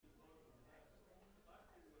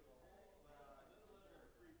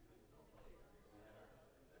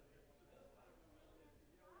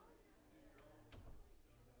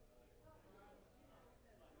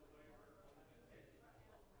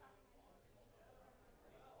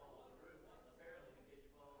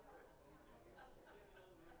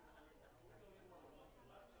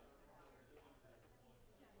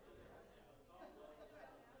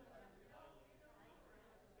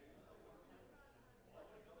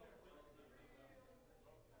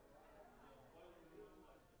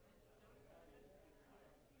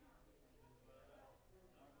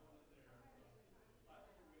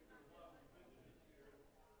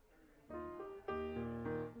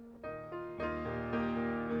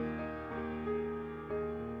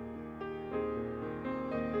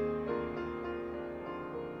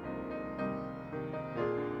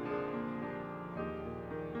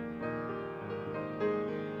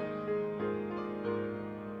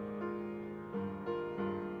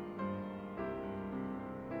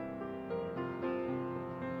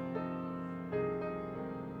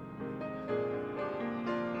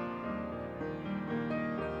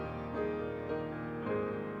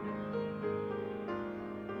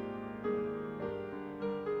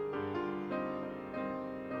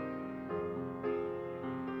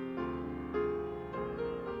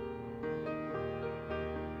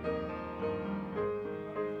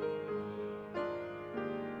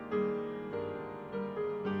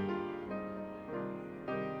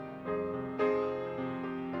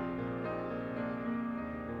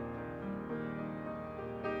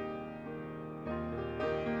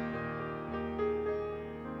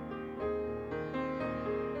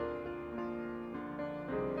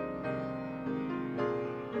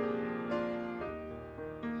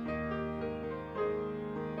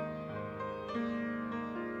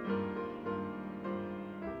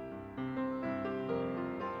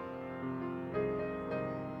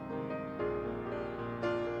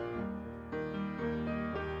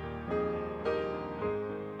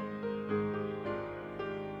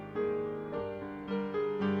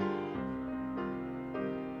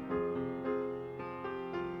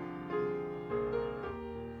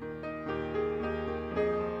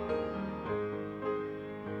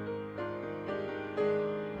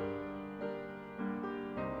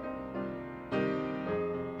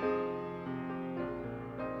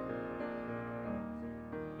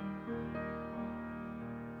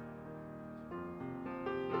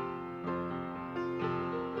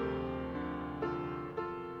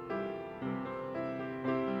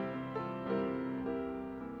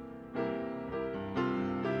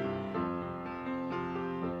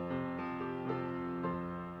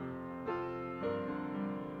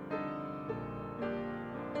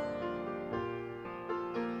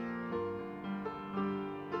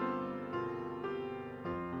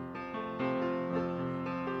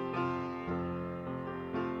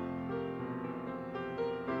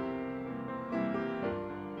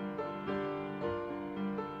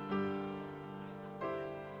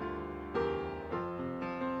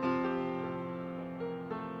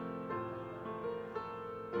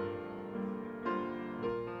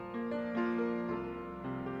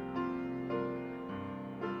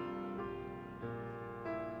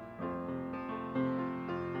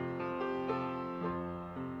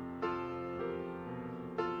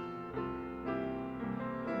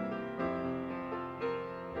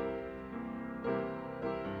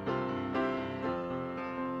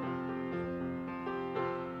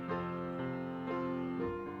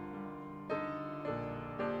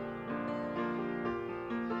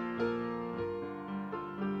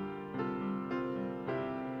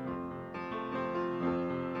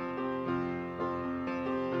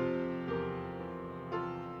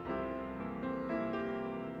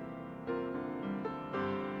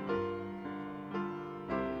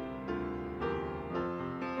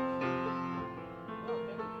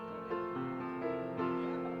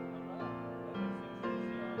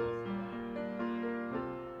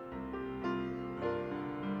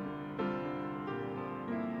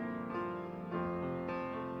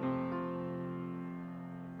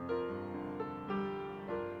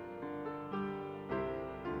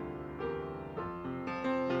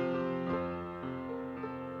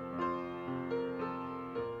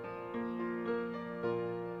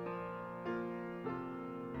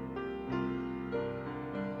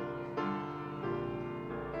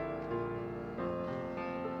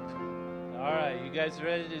guys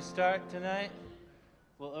ready to start tonight?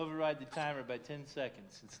 We'll override the timer by 10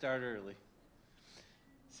 seconds and start early.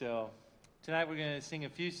 So, tonight we're going to sing a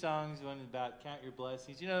few songs, one about count your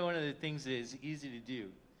blessings. You know, one of the things that is easy to do.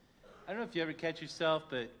 I don't know if you ever catch yourself,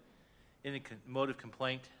 but in a mode of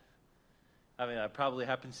complaint. I mean, that probably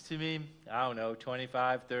happens to me, I don't know,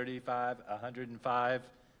 25, 35, 105,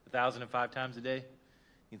 1,005 times a day.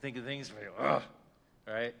 You think of things, ugh,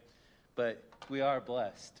 right? But we are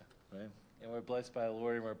blessed, right? And we're blessed by the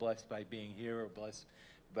Lord, and we're blessed by being here. We're blessed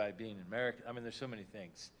by being in America. I mean, there's so many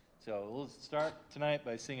things. So we'll start tonight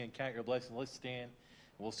by singing Count Your Blessings. Let's stand, and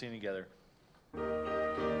we'll sing together.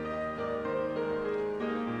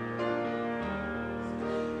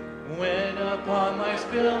 When upon life's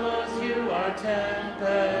billows you are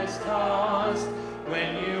tempest-tossed,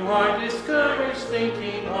 when you are discouraged,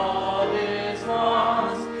 thinking all is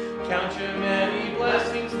lost, count your many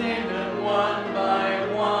blessings, name them one by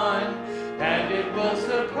one, and it will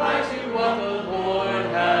surprise you what the Lord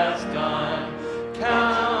has done.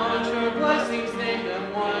 Count your blessings, name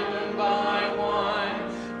them one by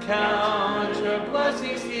one. Count your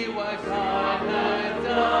blessings, see what God has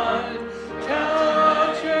done.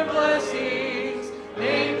 Count your blessings,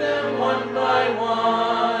 name them one by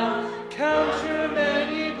one. Count your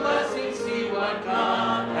many blessings, see what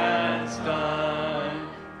God has done.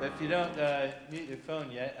 If you don't mute your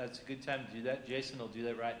phone yet, it's a good time to do that. Jason will do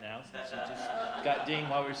that right now, since he just got dinged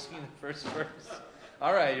while we're singing the first verse.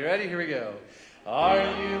 All right, you ready? Here we go. Are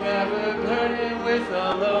you ever burdened with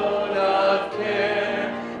a load of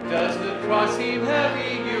care? Does the cross seem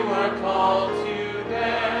heavy you are called to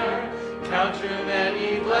bear? Count your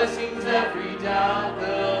many blessings, every doubt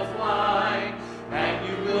will fly, and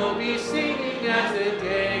you will be singing as the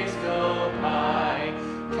days go by.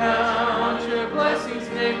 Count your blessings,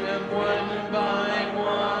 name them one by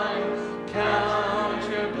one. Count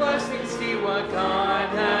your blessings, see what God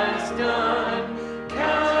has done.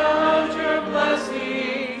 Count your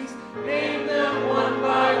blessings, name them one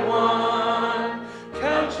by one.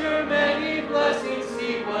 Count your many blessings,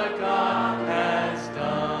 see what God has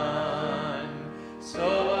done.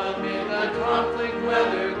 So amid the conflict,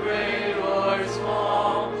 whether great or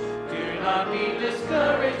small, do not be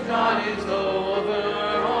discouraged, God is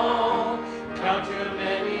over all. Count your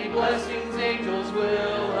many blessings, angels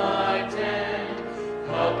will attend,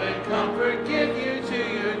 help and comfort give you to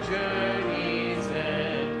your journey's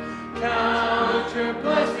end. Count your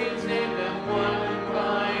blessings, name them one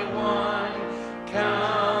by one.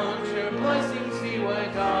 Count your blessings, see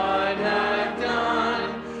what God has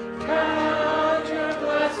done. Count your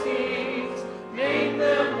blessings, name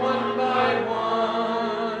them one by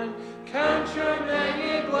one. Count your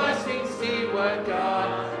many blessings, see what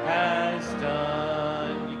God has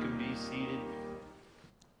done. You can be seated.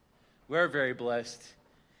 We're very blessed.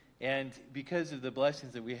 And because of the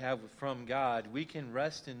blessings that we have from God, we can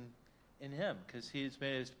rest in Him, because He has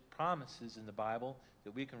made His promises in the Bible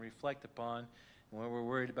that we can reflect upon. And when we're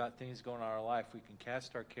worried about things going on in our life, we can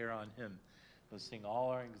cast our care on Him. We'll sing All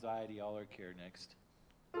Our Anxiety, All Our Care next.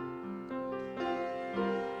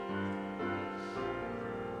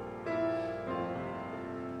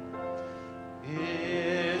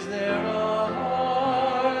 Is there a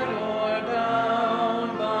heart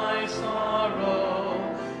o'erbound by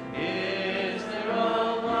sorrow? Is there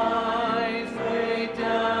a life weighed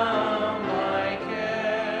down by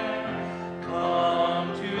care?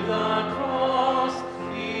 Come to the cross,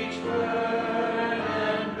 each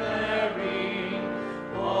burden bearing,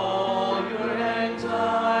 all your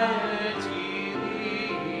anxiety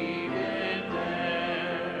leave.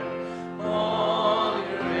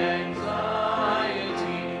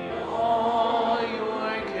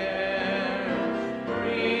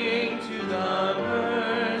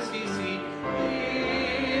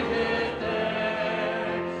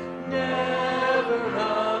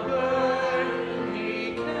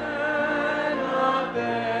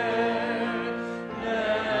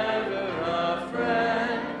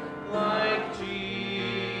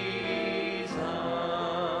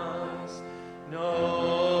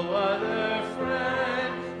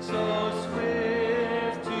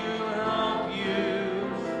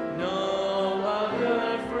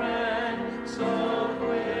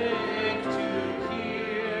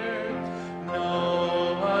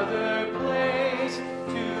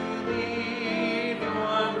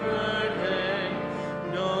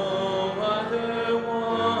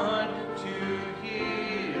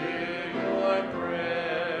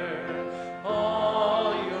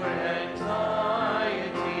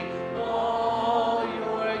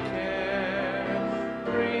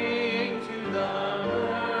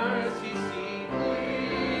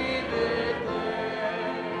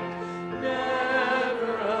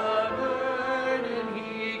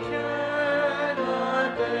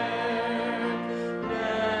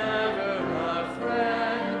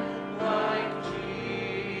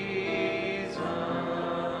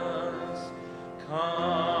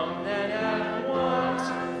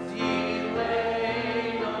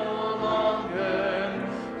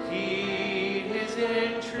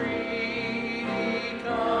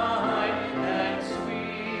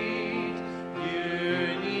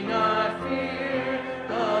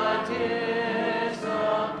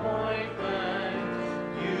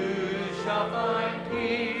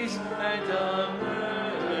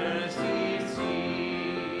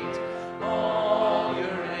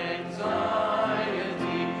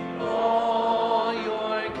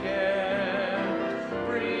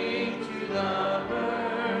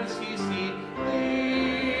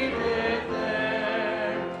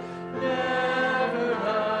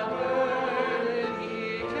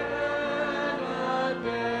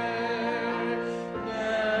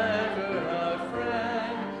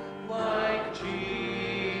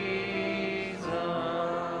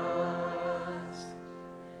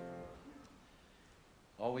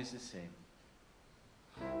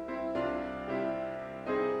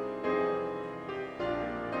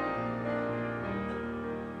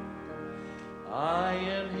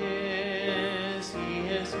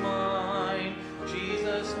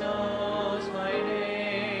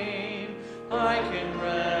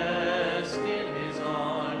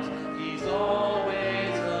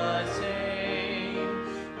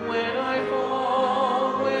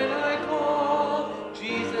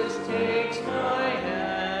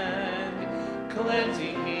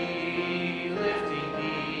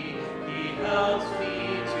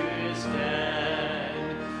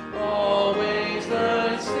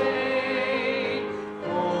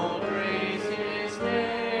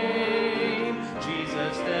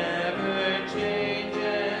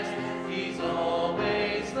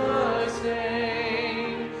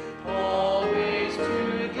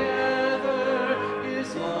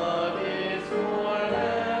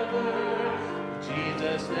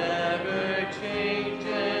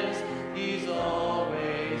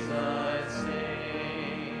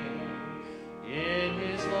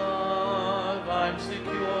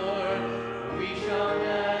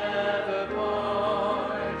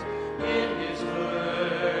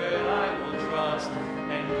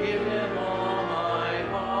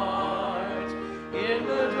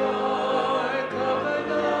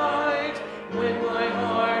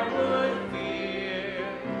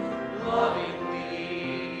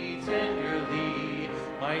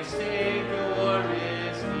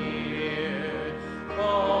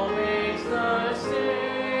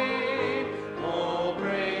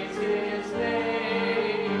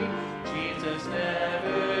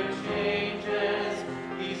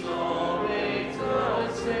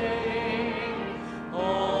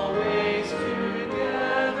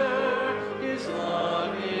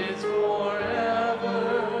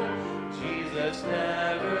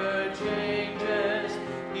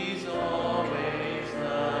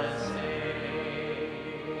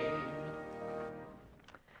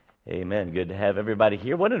 Amen. Good to have everybody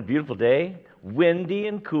here. What a beautiful day. Windy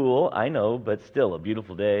and cool, I know, but still a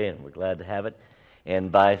beautiful day, and we're glad to have it. And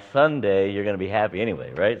by Sunday, you're going to be happy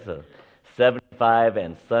anyway, right? So 75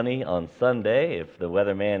 and sunny on Sunday, if the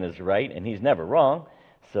weatherman is right, and he's never wrong.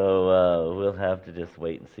 So we'll have to just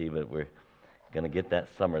wait and see, but we're going to get that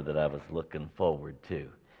summer that I was looking forward to.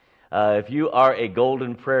 If you are a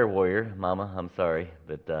golden prayer warrior, Mama, I'm sorry,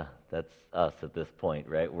 but that's us at this point,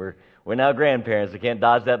 right? We're now grandparents. We can't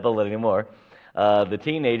dodge that bullet anymore. The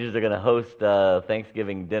teenagers are going to host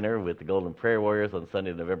Thanksgiving dinner with the Golden Prayer Warriors on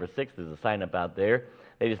Sunday, November 6th. There's a sign-up out there.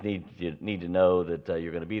 They just need to know that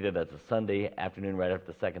you're going to be there. That's a Sunday afternoon right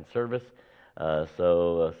after the second service.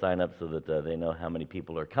 So sign up so that they know how many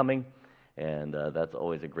people are coming. And that's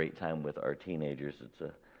always a great time with our teenagers.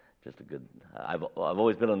 It's just a good. I've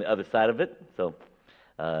always been on the other side of it. So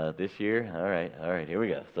this year, all right, here we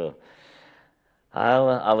go. So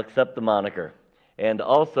I'll accept the moniker. And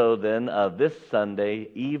also then this Sunday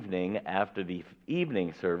evening after the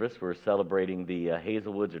evening service, we're celebrating the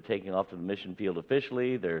Hazelwoods are taking off to the mission field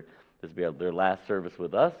officially. This will be their last service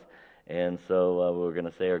with us. And so we're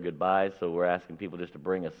going to say our goodbyes. So we're asking people just to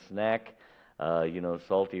bring a snack,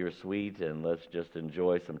 salty or sweet, and let's just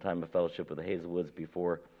enjoy some time of fellowship with the Hazelwoods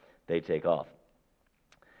before they take off.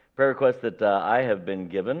 Prayer request that I have been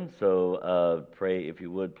given. So pray, if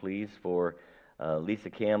you would, please, for Lisa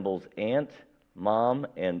Campbell's aunt, mom,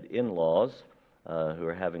 and in-laws who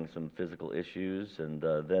are having some physical issues. And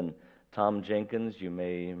then Tom Jenkins, you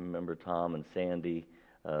may remember Tom and Sandy.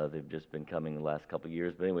 They've just been coming the last couple of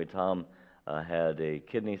years. But anyway, Tom had a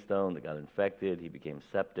kidney stone that got infected. He became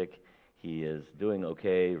septic. He is doing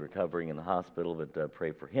okay, recovering in the hospital, but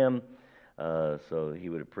pray for him. So he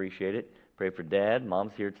would appreciate it. Pray for Dad.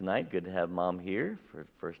 Mom's here tonight. Good to have Mom here for the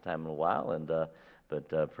first time in a while.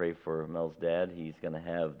 But pray for Mel's dad. He's going to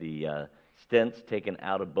have the stents taken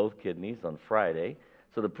out of both kidneys on Friday.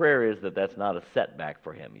 So the prayer is that that's not a setback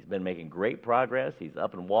for him. He's been making great progress. He's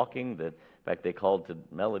up and walking. In fact, they called to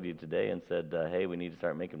Melody today and said, hey, we need to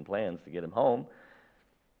start making plans to get him home.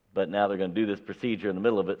 But now they're going to do this procedure in the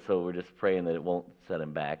middle of it, so we're just praying that it won't set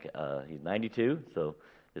him back. He's 92, so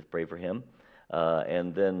just pray for him.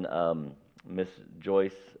 And then Miss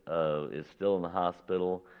Joyce is still in the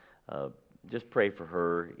hospital. Just pray for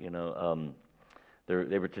her.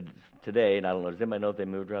 They were today, and I don't know, does anybody know if they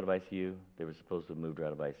moved her out of ICU? They were supposed to have moved her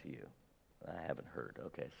out of ICU. I haven't heard.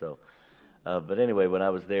 Okay, so, but anyway, when I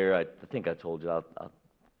was there, I think I told you, I'll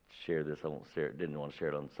share this. I won't share it. Didn't want to share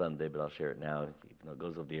it on Sunday, but I'll share it now. Even though it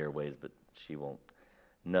goes over the airways, but she won't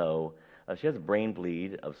know. She has a brain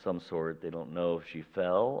bleed of some sort. They don't know if she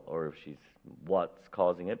fell or if what's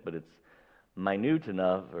causing it, but it's minute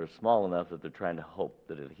enough or small enough that they're trying to hope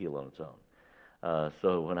that it'll heal on its own.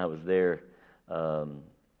 So when I was there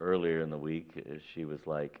earlier in the week, she was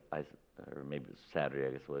like, or maybe it was Saturday,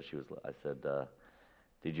 I guess it was. I said,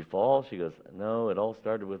 did you fall? She goes, no, it all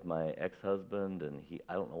started with my ex-husband, and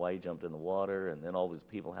I don't know why he jumped in the water, and then all these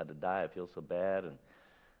people had to die. I feel so bad, and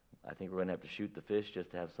I think we're going to have to shoot the fish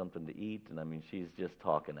just to have something to eat. And I mean, she's just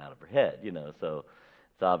talking out of her head, so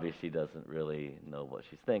it's obvious she doesn't really know what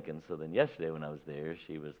she's thinking. So then yesterday when I was there,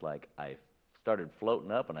 she was like, I started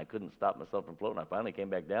floating up, and I couldn't stop myself from floating. I finally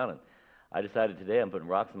came back down, and I decided today I'm putting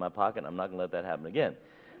rocks in my pocket, and I'm not going to let that happen again.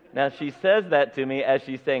 Now, she says that to me as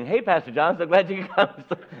she's saying, hey, Pastor John, so glad you could come.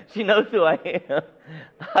 So she knows who I am.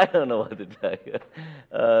 I don't know what to tell you.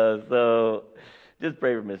 So just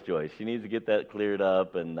pray for Miss Joyce. She needs to get that cleared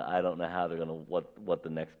up, and I don't know how they're going to, what the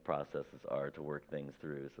next processes are to work things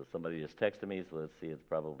through. So somebody just texted me, so let's see, it's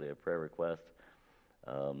probably a prayer request.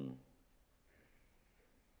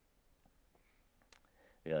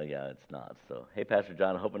 Yeah, it's not. So, hey, Pastor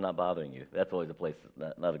John, I hope I'm not bothering you. That's always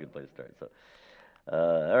not a good place to start. So,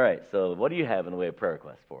 all right. So, what do you have in the way of prayer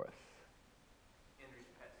requests for us?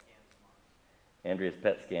 Andrea's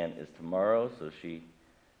PET scan is tomorrow, so she's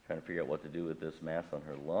trying to figure out what to do with this mass on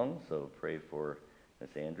her lung. So, pray for Miss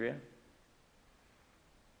Andrea.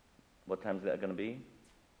 What time is that going to be?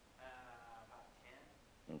 About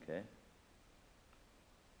 10. Okay.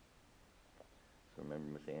 So,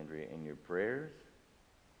 remember Miss Andrea in your prayers.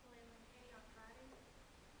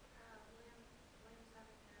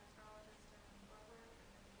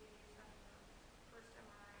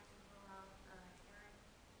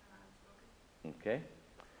 Okay.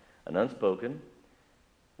 An unspoken.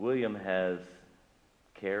 William has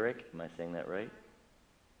Carrick. Am I saying that right?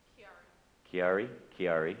 Chiari,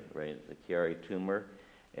 right? It's a Chiari tumor.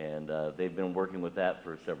 And they've been working with that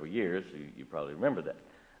for several years. You probably remember that.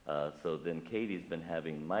 So then Katie's been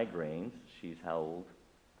having migraines. She's how old?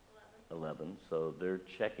 11. So they're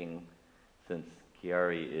checking, since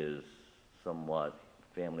Chiari is somewhat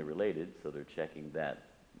family related, so they're checking that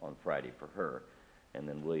on Friday for her. And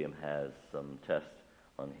then William has some tests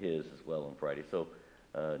on his as well on Friday. So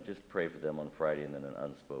just pray for them on Friday, and then an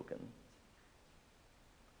unspoken.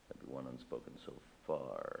 That'd be one unspoken so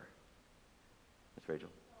far. Miss Rachel?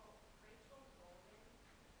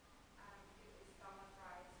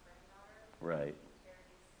 Right.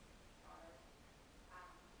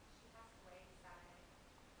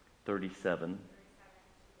 37.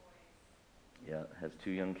 Yeah, has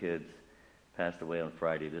 2 young kids. Passed away on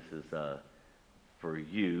Friday. This is for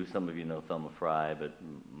you. Some of you know Thelma Fry, but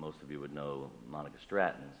most of you would know Monica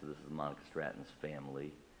Stratton. So this is Monica Stratton's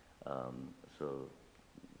family. So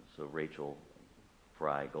Rachel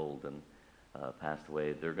Fry Golden passed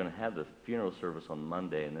away. They're going to have the funeral service on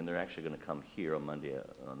Monday, and then they're actually going to come here on Monday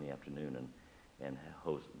on the afternoon and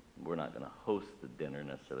host. We're not going to host the dinner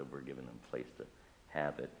necessarily. We're giving them a place to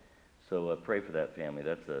have it. So pray for that family.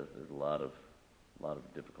 There's a lot of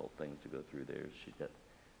difficult things to go through there. She's got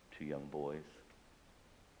 2 young boys.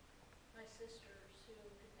 My sister Sue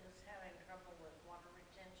is having trouble with water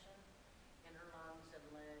retention in her lungs and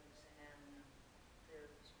legs, and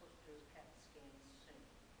they're supposed to do CAT scans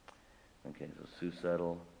soon. Okay, so Sue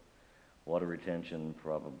Settle, water retention,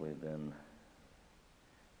 probably then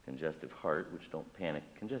congestive heart, which don't panic.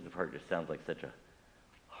 Congestive heart just sounds like such a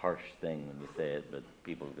harsh thing when you say it, but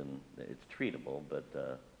it's treatable, but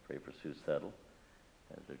pray for Sue Settle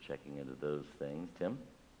as they're checking into those things. Tim?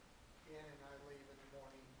 Dan and I leave in the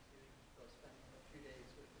morning to go spend a few days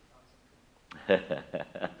with the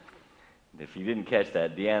Thompson. If you didn't catch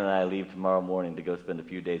that, Deanna and I leave tomorrow morning to go spend a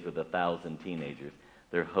few days with 1,000 teenagers.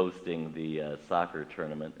 They're hosting the soccer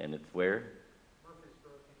tournament, and it's where?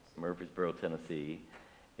 Murfreesboro, Tennessee.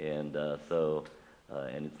 And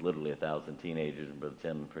and it's literally 1,000 teenagers, and Brother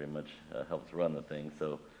Tim pretty much helps run the thing.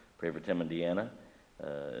 So pray for Tim and Deanna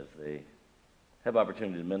as they have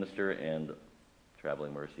opportunity to minister, and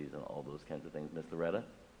traveling mercies and all those kinds of things. Miss Loretta,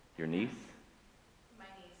 your niece? My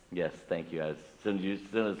niece. Yes, thank you. As soon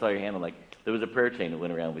as I saw your hand, I'm like, there was a prayer chain that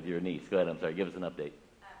went around with your niece. Go ahead, I'm sorry, give us an update.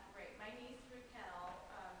 Right. My niece, Raquel,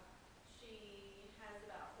 she has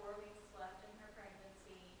about 4 weeks left in her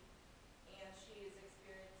pregnancy, and she is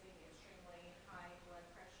experiencing extremely high blood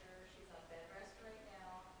pressure. She's on bed rest right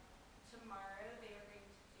now. Tomorrow, they are going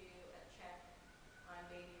to do a check on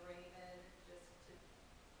baby Raven just to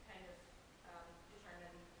kind of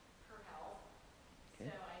determine her health. Okay.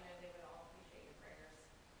 So I know they would all appreciate your prayers.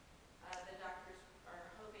 The doctors are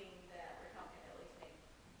hoping that Raquel can at least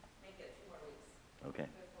make it 2 more weeks. Okay.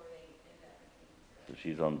 Before they end up making So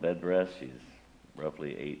she's on bed rest. She's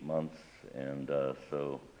roughly 8 months, and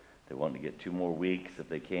so they want to get 2 more weeks if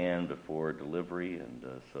they can before delivery, and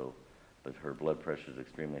but her blood pressure is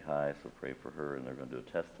extremely high, so pray for her, and they're going to do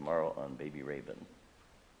a test tomorrow on baby Raven.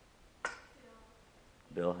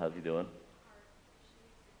 Bill, how's he doing?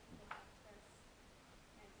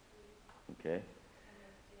 Okay.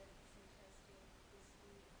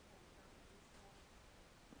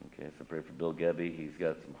 Okay, so pray for Bill Gebby. He's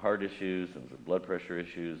got some heart issues and some blood pressure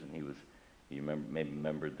issues, and you maybe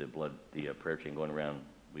remembered the prayer chain going around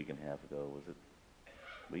a week and a half ago. Was it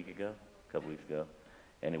a week ago? A couple weeks ago.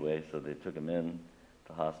 Anyway, so they took him in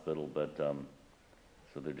to hospital, but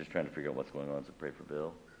so they're just trying to figure out what's going on. So pray for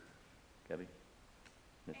Bill. Gebby,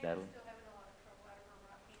 Miss Natalie. Still having a lot of trouble out of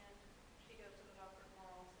her right hand. She goes to the doctor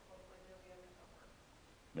tomorrow, so hopefully they'll be able to help her.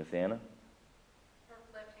 Miss Anna, Her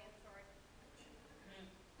left hand, sorry.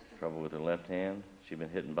 trouble with her left hand. She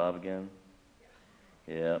been hitting Bob again?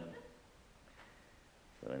 Yeah.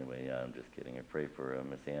 So anyway, I'm just kidding. I pray for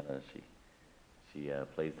Miss Anna. She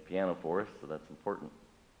plays the piano for us, so that's important.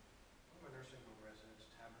 One of my nursing home residents,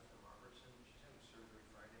 Tabitha Robertson, she's having surgery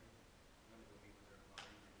Friday. I'm going to go meet with her tomorrow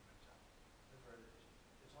evening, but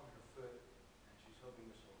it's on her foot, and she's hoping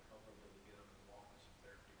this will help her be able to get up and walk with some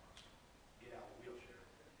therapy once get out of the wheelchair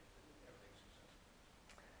if everything's successful.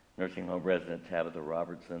 Nursing home resident Tabitha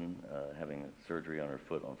Robertson having surgery on her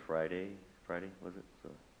foot on Friday. Friday, was it?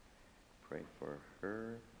 So pray for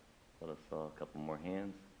her. Let us saw a couple more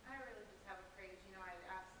hands. I really just have a praise. You know, I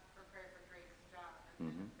asked for prayer for Drake's job,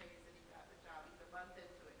 and Mhm. a praise that he got the job. He's a month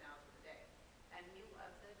into it now to the day, and he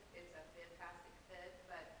loves it. It's a fantastic fit,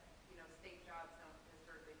 but you know, state jobs don't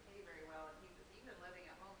historically pay very well, and he was even living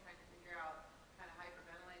at home trying to figure out, kind of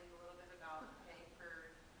hyperventilating a little bit about paying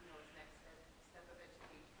for his next step of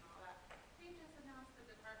education and all that. He just announced the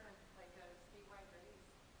department like a statewide raise,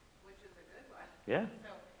 which is a good one. Yeah.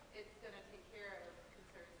 So it's going to take care of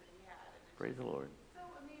concerns that he had. And it's Praise the Lord. so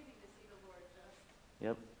amazing to see the Lord just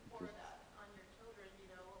Yep. pour Just- that on your children. You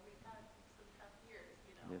know, we've had some tough years,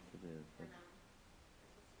 yes, it is. and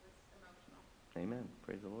it's emotional. Amen.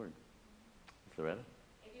 Praise the Lord. Miss Loretta?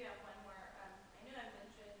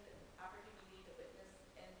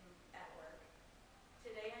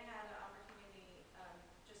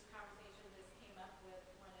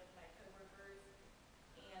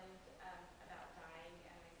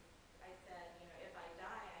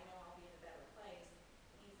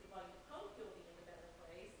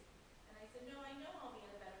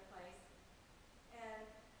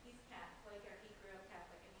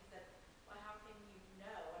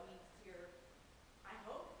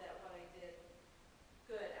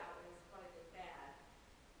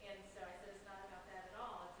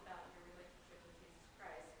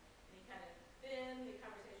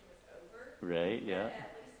 Right, yeah. But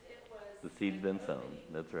at least it was. The seed's an been sown.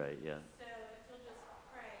 opening. That's right, yeah. So if you'll just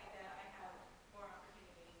pray that I have more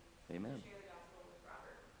opportunity Amen. to share the gospel with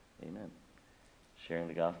Robert. Amen. Sharing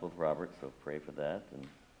the gospel with Robert, so pray for that. And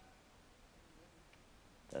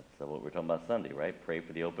that's what we're talking about Sunday, right? Pray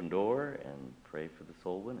for the open door and pray for the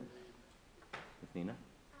soul winners. Miss Nina?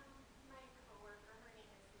 My coworker, her name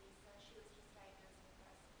is Lisa. She was just diagnosed with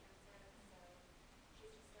breast cancer, so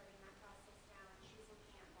she's just starting that process now. And she's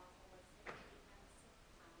looking at more holistic treatments,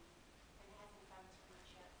 and hasn't done too much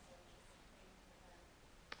yet, so just praying for her.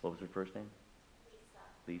 What was her first name? Lisa.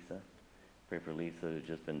 Lisa. Pray for Lisa, who's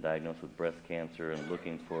just been diagnosed with breast cancer and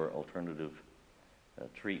looking for alternative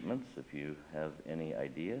treatments. If you have any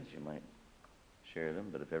ideas, you might share them.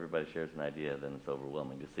 But if everybody shares an idea, then it's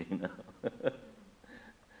overwhelming, just so you know.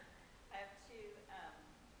 I have two,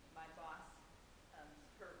 my boss,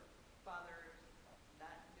 her father's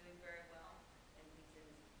not doing very well, and he's in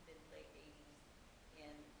his mid-late 80s,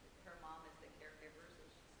 and her mom is the caregiver, so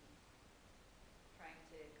she's trying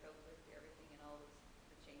to cope with everything and all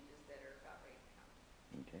the changes that are about ready to come.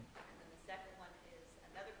 Okay. And then the second one is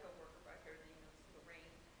another coworker right here, her name is Lorraine.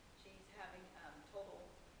 She's having total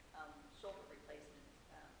shoulder replacement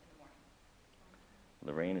in the morning.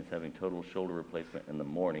 Lorraine is having total shoulder replacement in the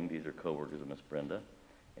morning. These are coworkers of Miss Brenda.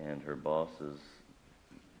 And her boss's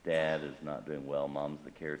dad is not doing well. Mom's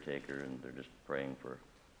the caretaker, and they're just praying for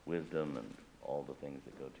wisdom and all the things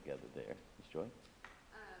that go together there. Miss Joy?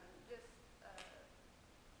 Just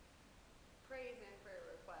praise and prayer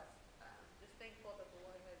requests. Just thankful that the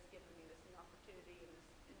Lord has given me this new opportunity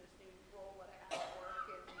in this new role that I have at work,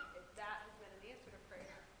 and if that has been an answer to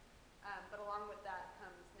prayer. But along with that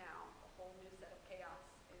comes now a whole new set of chaos,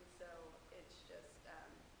 and so it's just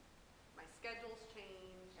my schedule's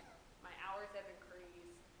changed, my hours have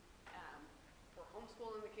increased. We're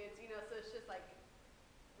homeschooling the kids, so it's just like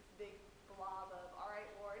this big blob of, all right,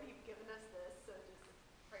 Lord, you've given us this, so just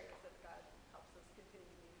pray that God helps us continue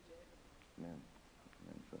to manage it. Amen.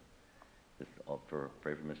 Amen. So just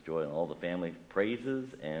pray for Miss Joy and all the family praises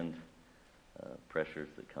and pressures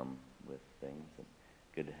that come with things. And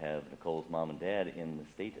good to have Nicole's mom and dad in the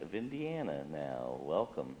state of Indiana now.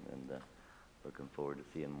 Welcome, and looking forward to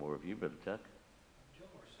seeing more of you, Brother Chuck.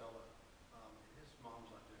 Joe Marcella, his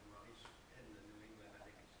mom's not doing well. He's heading to New England.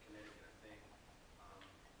 I think it's Connecticut, I think. I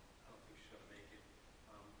don't think she's going to make it.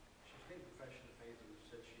 She's made a profession of faith and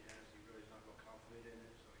said she has. He really is not real confident in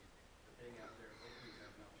it, so they're being out there. Hopefully he's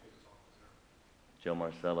having an opportunity to talk with her. Joe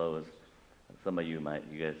Marcello is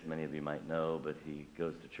many of you might know, but he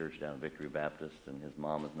goes to church down at Victory Baptist, and his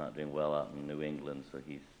mom is not doing well out in New England, so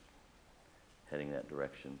he's heading that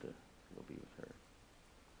direction to go be with her.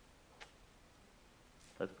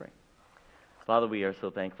 Let's pray. Father, we are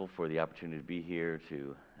so thankful for the opportunity to be here,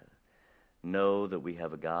 to know that we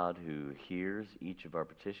have a God who hears each of our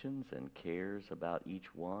petitions and cares about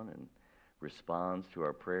each one and responds to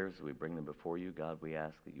our prayers as we bring them before you. God, we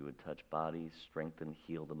ask that you would touch bodies, strengthen,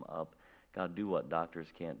 heal them up. God, do what doctors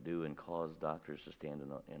can't do and cause doctors to stand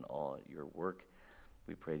in awe at your work.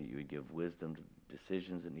 We pray that you would give wisdom to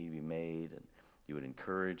decisions that need to be made, and you would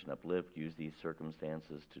encourage and uplift, use these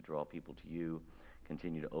circumstances to draw people to you,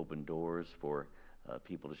 continue to open doors for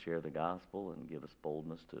people to share the gospel and give us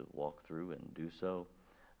boldness to walk through and do so.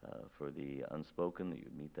 For the unspoken, that you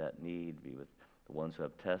would meet that need, be with the ones who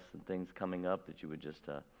have tests and things coming up, that you would just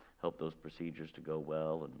help those procedures to go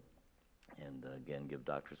well, and again, give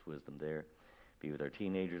doctors wisdom there. Be with our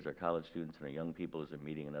teenagers, our college students, and our young people as they're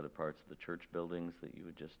meeting in other parts of the church buildings, that you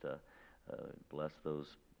would just bless those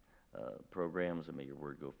programs, and may your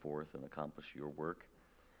word go forth and accomplish your work.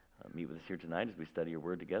 Meet with us here tonight as we study your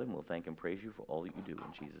word together, and we'll thank and praise you for all that you do.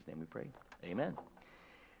 In Jesus' name we pray. Amen.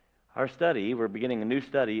 Our study, we're beginning a new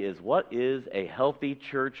study, is what is a healthy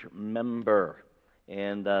church member?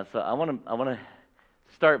 And so I want to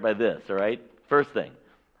start by this, all right? First thing.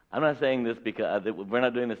 I'm not saying this because we're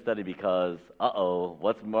not doing this study because,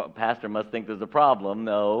 pastor must think there's a problem.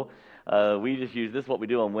 No, we just use this is what we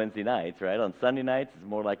do on Wednesday nights, right? On Sunday nights, it's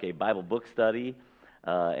more like a Bible book study,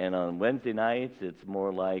 and on Wednesday nights, it's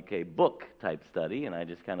more like a book type study. And I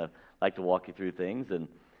just kind of like to walk you through things.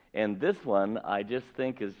 And this one, I just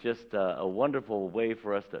think is just a wonderful way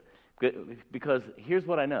for us to, because here's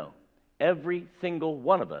what I know: every single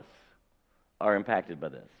one of us are impacted by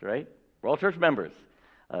this, right? We're all church members.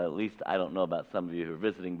 At least I don't know about some of you who are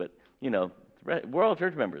visiting, but we're all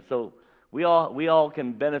church members, so we all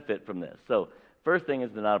can benefit from this. So first thing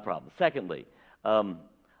is not a problem. Secondly, I'm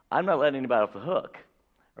not letting anybody off the hook,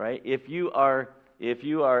 right? If you are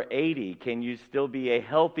 80, can you still be a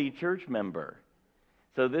healthy church member?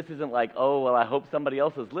 So this isn't like, I hope somebody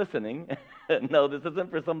else is listening. No, this isn't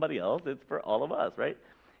for somebody else. It's for all of us, right?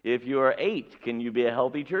 If you are 8, can you be a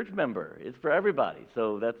healthy church member? It's for everybody.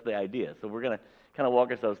 So that's the idea. So we're going to kind of walk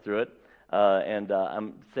ourselves through it. And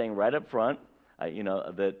I'm saying right up front, I'm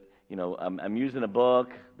using a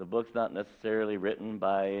book. The book's not necessarily written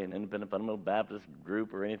by an independent fundamental Baptist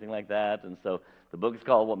group or anything like that. And so the book is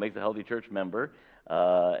called What Makes a Healthy Church Member.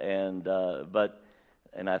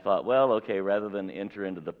 And I thought, well, okay, rather than enter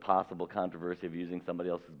into the possible controversy of using somebody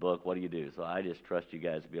else's book, what do you do? So I just trust you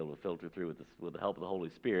guys to be able to filter through with the help of the Holy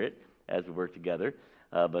Spirit as we work together.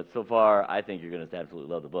 But so far, I think you're going to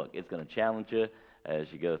absolutely love the book. It's going to challenge you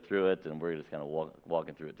as you go through it, and we're just kind of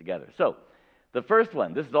walking through it together. So the first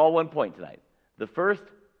one, this is all one point tonight. The first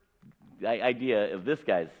idea of this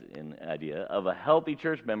guy's idea of a healthy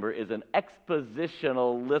church member is an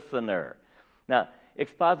expositional listener. Now,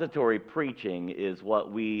 expository preaching is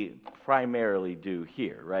what we primarily do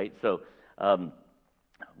here, right? So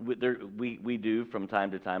we do from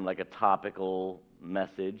time to time like a topical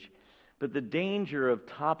message, but the danger of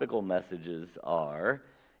topical messages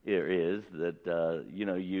is that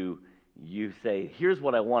you say, here's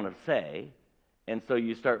what I want to say, and so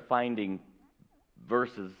you start finding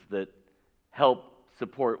verses that help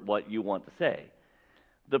support what you want to say.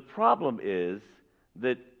 The problem is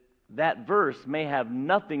that verse may have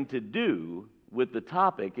nothing to do with the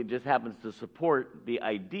topic. It just happens to support the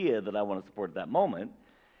idea that I want to support at that moment,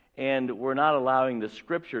 and we're not allowing the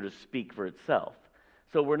Scripture to speak for itself.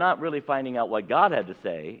 So we're not really finding out what God had to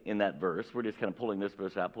say in that verse. We're just kind of pulling this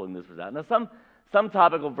verse out, pulling this verse out. Now, some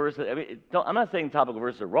topical verses, I'm not saying topical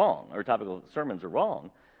verses are wrong or topical sermons are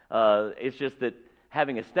wrong. It's just that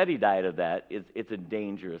having a steady diet of that, it's a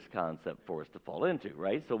dangerous concept for us to fall into,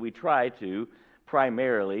 right? So we try to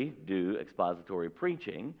primarily do expository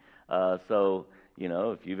preaching. If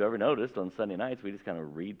you've ever noticed on Sunday nights, we just kind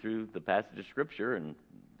of read through the passage of Scripture and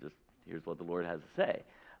just here's what the Lord has to say.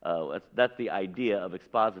 That's the idea of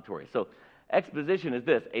expository. So exposition is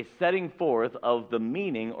this, a setting forth of the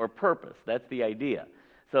meaning or purpose. That's the idea.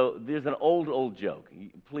 So there's an old joke.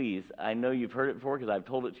 Please, I know you've heard it before because I've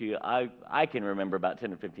told it to you. I can remember about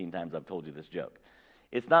 10 or 15 times I've told you this joke.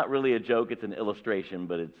 It's not really a joke, it's an illustration,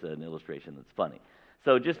 but it's an illustration that's funny.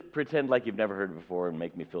 So just pretend like you've never heard it before and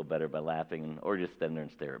make me feel better by laughing, or just stand there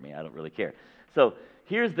and stare at me. I don't really care. So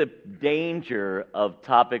here's the danger of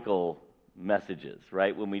topical messages,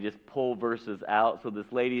 right? When we just pull verses out. So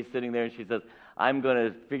this lady's sitting there and she says, I'm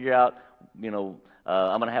going to figure out, I'm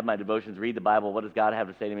going to have my devotions, read the Bible. What does God have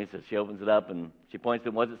to say to me? So she opens it up and she points to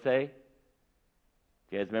it. What does it say?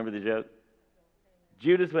 Do you guys remember the joke?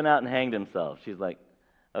 Judas went out and hanged himself. She's like,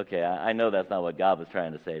 okay, I know that's not what God was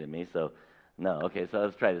trying to say to me, so no. Okay, so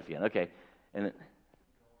let's try this again. Okay, and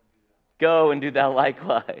go and do thou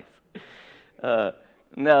likewise.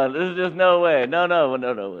 No, this is just no way. No.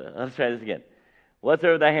 Let's try this again.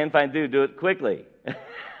 Whatsoever thy hand finds do it quickly.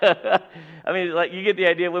 I mean, like, you get the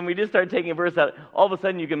idea. When we just start taking a verse out, all of a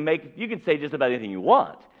sudden you can say just about anything you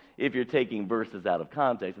want if you're taking verses out of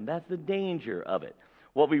context, and that's the danger of it.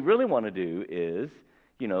 What we really want to do is,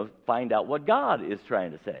 find out what God is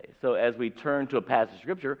trying to say. So as we turn to a passage of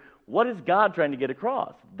Scripture, what is God trying to get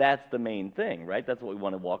across? That's the main thing, right? That's what we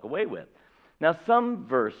want to walk away with. Now, some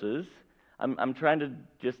verses, I'm trying to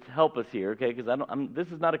just help us here, okay? Because this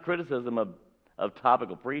is not a criticism of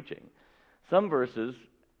topical preaching. Some verses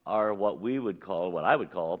are what I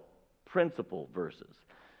would call principle verses,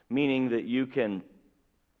 meaning that you can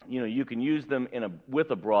use them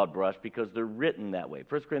with a broad brush because they're written that way.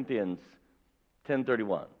 1 Corinthians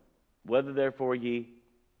 10:31. Whether therefore ye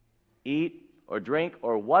eat or drink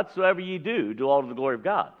or whatsoever ye do all to the glory of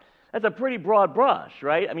God. That's a pretty broad brush,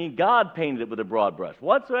 right? I mean, God painted it with a broad brush.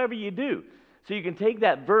 Whatsoever you do. So you can take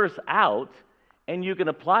that verse out and you can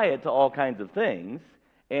apply it to all kinds of things,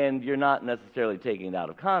 and you're not necessarily taking it out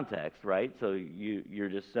of context, right? So you're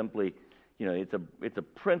just simply, it's a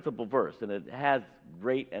principle verse, and it has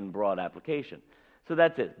great and broad application. So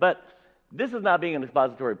that's it. But this is not being an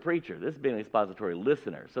expository preacher. This is being an expository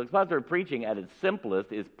listener. So expository preaching at its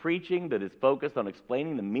simplest is preaching that is focused on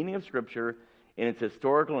explaining the meaning of Scripture in its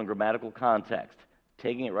historical and grammatical context,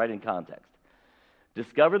 taking it right in context.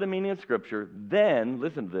 Discover the meaning of Scripture, then,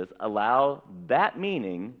 listen to this, allow that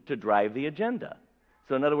meaning to drive the agenda.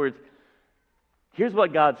 So in other words, here's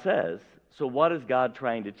what God says. So what is God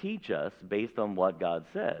trying to teach us based on what God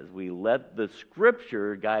says? We let the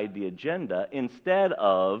Scripture guide the agenda instead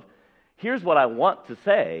of, here's what I want to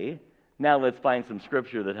say, now let's find some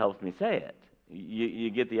Scripture that helps me say it. You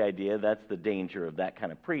get the idea? That's the danger of that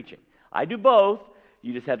kind of preaching. I do both.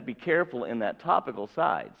 You just have to be careful in that topical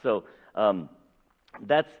side. So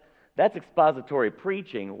that's expository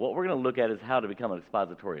preaching. What we're going to look at is how to become an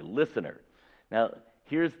expository listener. Now,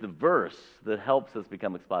 here's the verse that helps us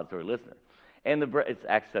become expository listener. And it's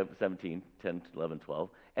Acts 17, 10, 11, 12.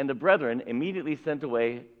 And the brethren immediately sent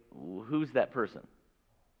away. Who's that person?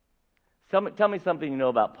 Tell me something you know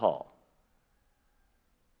about Paul.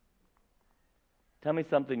 Tell me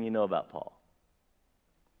something you know about Paul.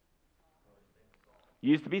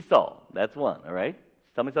 Used to be Saul. That's one, all right?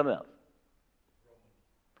 Tell me something else.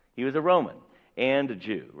 He was a Roman and a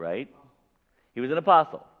Jew, right? He was an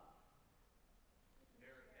apostle.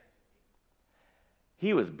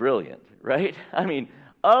 He was brilliant, right? I mean,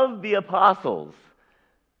 of the apostles,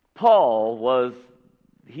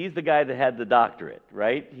 he's the guy that had the doctorate,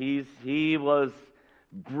 right? He was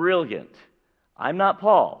brilliant. I'm not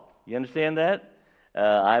Paul. You understand that?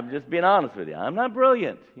 I'm just being honest with you. I'm not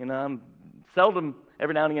brilliant. I'm seldom,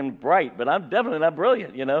 every now and again, bright, but I'm definitely not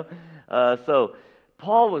brilliant, So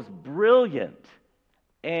Paul was brilliant.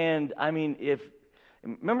 And, I mean,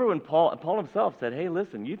 remember when Paul himself said, hey,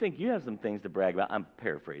 listen, you think you have some things to brag about. I'm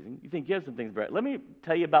paraphrasing. You think you have some things to brag. Let me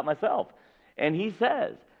tell you about myself. And he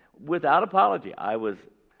says, without apology, I was,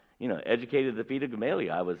 educated at the feet of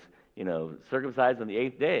Gamaliel. I was, circumcised on the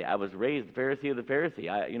 8th day. I was raised Pharisee of the Pharisee.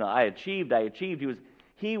 I achieved.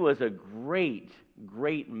 He was a great,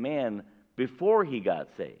 great man before he got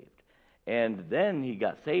saved. And then he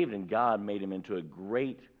got saved, and God made him into a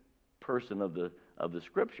great person of the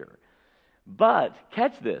Scripture. But,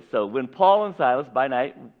 catch this. So when Paul and Silas, by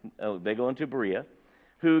night, they go into Berea,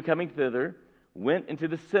 who, coming thither, went into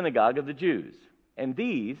the synagogue of the Jews. And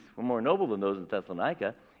these were more noble than those in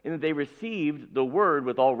Thessalonica, in that they received the word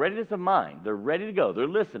with all readiness of mind. They're ready to go. They're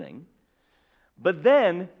listening. But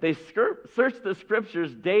then they search the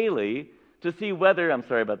Scriptures daily to see whether, I'm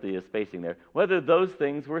sorry about the spacing there, whether those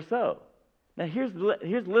things were so. Now, here's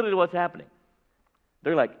literally what's happening.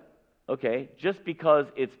 They're like, okay, just because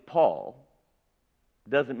it's Paul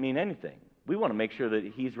doesn't mean anything. We want to make sure that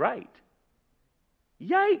he's right.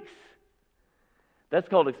 Yikes! That's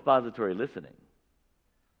called expository listening.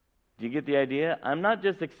 Do you get the idea? I'm not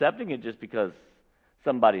just accepting it just because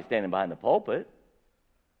somebody's standing behind the pulpit.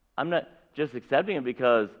 I'm not just accepting it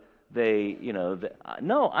because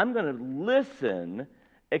no, I'm going to listen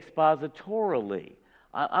expositorily.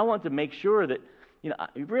 I want to make sure that,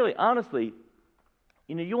 really, honestly,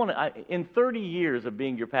 you want to, in 30 years of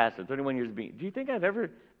being your pastor, 31 years of being, do you think I've ever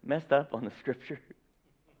messed up on the Scripture?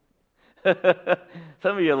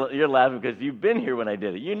 Some of you, you're laughing because you've been here when I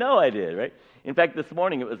did it. You know I did, right? In fact, this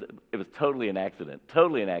morning it was totally an accident.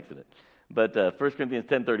 But 1 Corinthians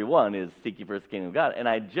 10:31 is seek ye first the kingdom of God. And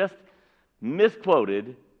I just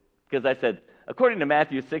misquoted because I said, according to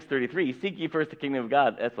Matthew 6:33, seek ye first the kingdom of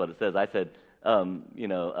God. That's what it says. I said,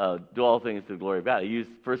 do all things to the glory of God. I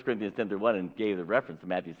used 1 Corinthians 10:31 and gave the reference to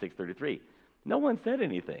Matthew 6:33. No one said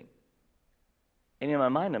anything. And in my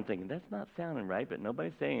mind, I'm thinking, that's not sounding right, but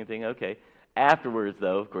nobody's saying anything. Okay. Afterwards,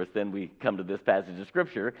 though, of course, then we come to this passage of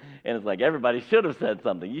Scripture, and it's like everybody should have said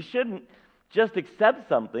something. You shouldn't just accept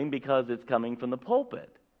something because it's coming from the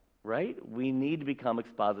pulpit, right? We need to become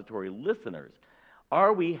expository listeners.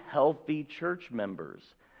 Are we healthy church members?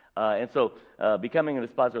 And so, becoming an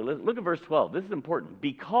expository listener. Look at verse 12. This is important.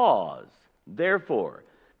 Because the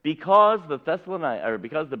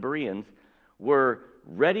Bereans were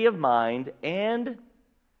ready of mind and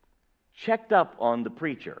checked up on the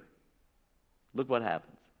preacher. Look what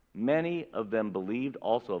happens. Many of them believed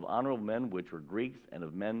also of honorable men which were Greeks, and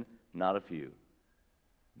of men not a few.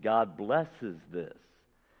 God blesses this.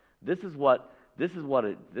 This is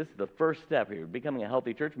the first step here. Becoming a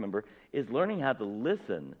healthy church member is learning how to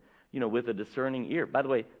listen, with a discerning ear. By the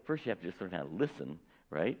way, first you have to just learn how to listen,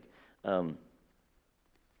 right?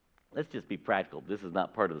 Let's just be practical. This is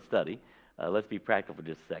not part of the study. Let's be practical for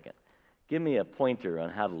just a second. Give me a pointer on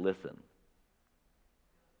how to listen.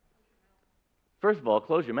 First of all,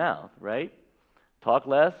 close your mouth, right? Talk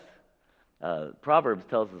less. Proverbs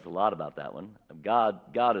tells us a lot about that one.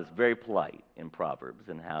 God is very polite in Proverbs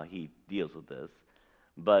and how he deals with this.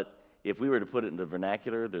 But if we were to put it into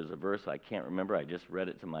vernacular, there's a verse I can't remember. I just read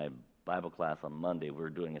it to my Bible class on Monday. We were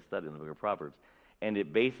doing a study in the book of Proverbs. And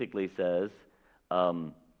it basically says, a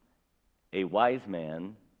wise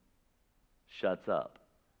man shuts up.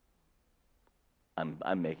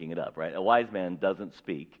 I'm making it up, right? A wise man doesn't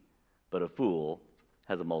speak, but a fool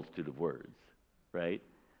has a multitude of words, right?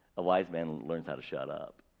 A wise man learns how to shut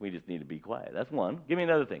up. We just need to be quiet. That's one. Give me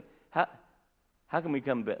another thing. How can we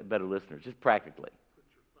become better listeners? Just practically. Put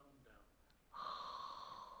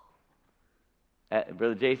your phone down.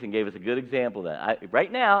 Brother Jason gave us a good example of that.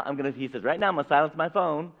 Right now, he says, right now I'm going to silence my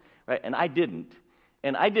phone, right? And I didn't.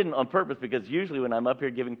 And I didn't on purpose because usually when I'm up here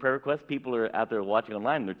giving prayer requests, people are out there watching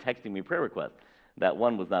online and they're texting me prayer requests. That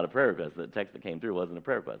one was not a prayer request. The text that came through wasn't a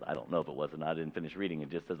prayer request. I don't know if it was or not. I didn't finish reading. It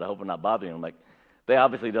just says, I hope I'm not bothering you. I'm like, they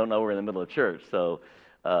obviously don't know we're in the middle of church, so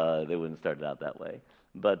they wouldn't start it out that way.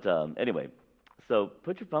 But anyway, so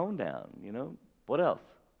put your phone down, you know. What else?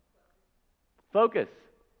 Focus.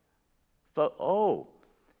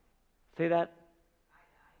 Say that.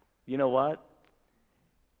 You know what?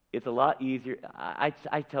 It's a lot easier. I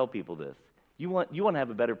tell people this. You want to have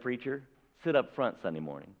a better preacher? Sit up front Sunday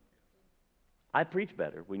morning. I preach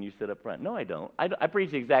better when you sit up front. No, I don't. I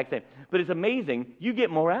preach the exact same. But it's amazing. You get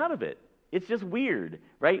more out of it. It's just weird,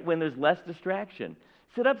 right? When there's less distraction.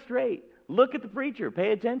 Sit up straight. Look at the preacher.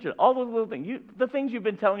 Pay attention. All those little things. The things you've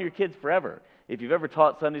been telling your kids forever. If you've ever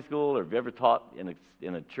taught Sunday school or if you've ever taught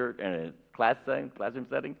in a church, in a classroom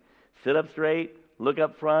setting, sit up straight. Look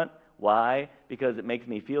up front. Why? Because it makes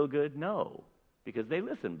me feel good? No. Because they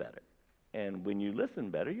listen better. And when you listen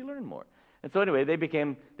better, you learn more. And so anyway,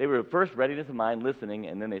 they were first readiness of mind, listening,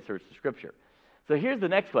 and then they searched the Scripture. So here's the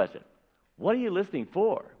next question. What are you listening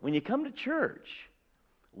for? When you come to church,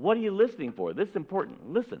 what are you listening for? This is important.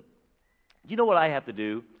 Listen. You know what I have to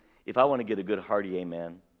do if I want to get a good hearty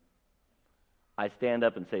amen? I stand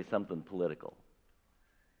up and say something political.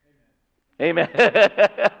 Amen.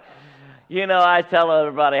 You know, I tell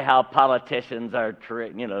everybody how politicians are,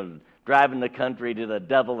 driving the country to the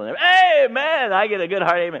devil. And amen, I get a good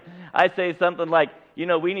heart amen. I say something like,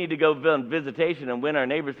 we need to go on visitation and win our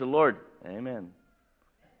neighbors to the Lord. Amen.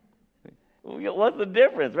 What's the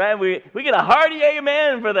difference, right? We get a hearty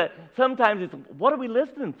amen for that. Sometimes it's, what are we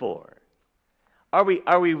listening for? Are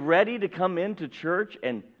we ready to come into church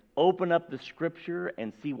and open up the Scripture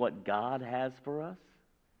and see what God has for us?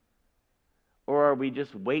 Or are we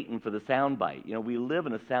just waiting for the soundbite? We live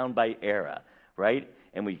in a soundbite era, right?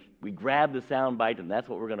 And we grab the soundbite and that's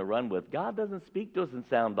what we're going to run with. God doesn't speak to us in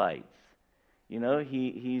soundbites.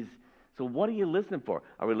 So what are you listening for?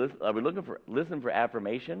 Are we listening for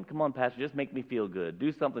affirmation? Come on, Pastor, just make me feel good.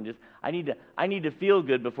 Do something. I need to feel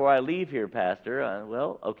good before I leave here, Pastor.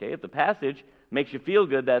 Well, okay, if the passage makes you feel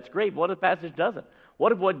good, that's great. But what if the passage doesn't?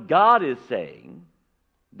 What if what God is saying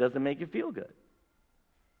doesn't make you feel good?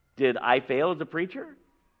 Did I fail as a preacher?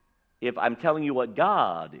 If I'm telling you what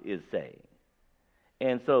God is saying.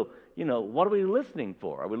 And so, what are we listening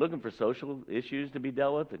for? Are we looking for social issues to be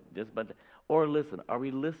dealt with? Or listen, are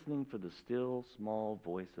we listening for the still, small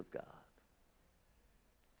voice of God?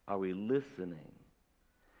 Are we listening?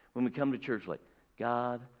 When we come to church, like,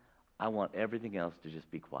 God, I want everything else to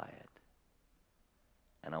just be quiet.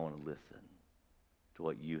 And I want to listen to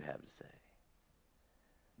what you have to say.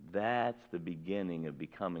 That's the beginning of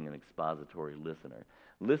becoming an expository listener.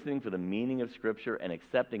 Listening for the meaning of Scripture and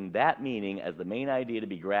accepting that meaning as the main idea to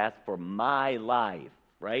be grasped for my life,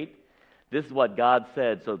 right? This is what God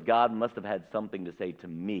said, so God must have had something to say to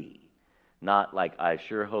me. Not like, I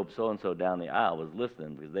sure hope so-and-so down the aisle was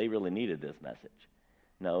listening because they really needed this message.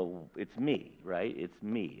 No, it's me, right? It's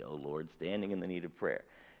me, oh Lord, standing in the need of prayer.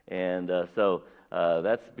 And so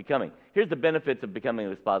that's becoming. Here's the benefits of becoming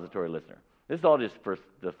an expository listener. This is all just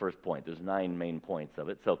the first point. There's 9 main points of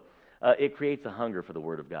it. So it creates a hunger for the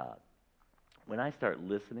Word of God. When I start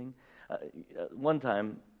listening, one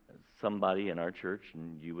time somebody in our church,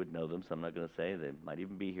 and you would know them, so I'm not going to say, they might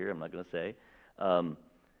even be here, I'm not going to say,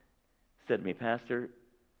 said to me, Pastor,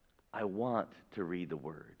 I want to read the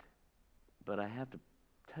Word, but I have to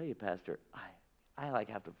tell you, Pastor, I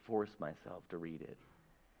have to force myself to read it.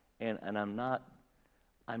 And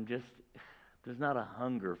there's not a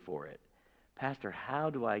hunger for it. Pastor, how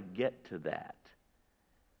do I get to that?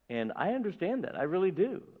 And I understand that. I really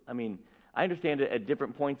do. I understand it at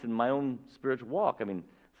different points in my own spiritual walk.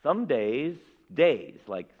 Some days, I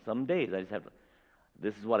just have to,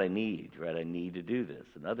 this is what I need, right? I need to do this.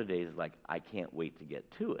 And other days, like, I can't wait to get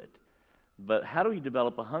to it. But how do we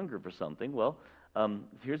develop a hunger for something? Well,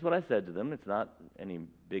 here's what I said to them. It's not any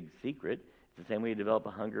big secret. It's the same way you develop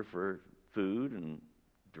a hunger for food and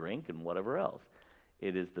drink and whatever else.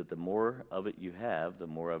 It is that the more of it you have, the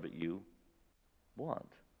more of it you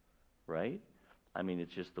want, right?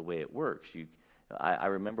 It's just the way it works. I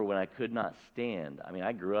remember when I could not stand,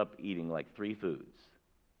 I grew up eating like 3 foods.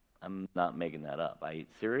 I'm not making that up. I ate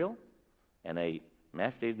cereal, and I ate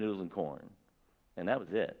mashed potatoes, noodles, and corn. And that was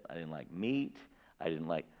it. I didn't like meat. I didn't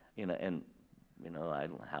like, I don't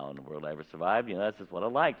know how in the world I ever survived. That's just what I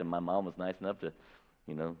liked. And my mom was nice enough to,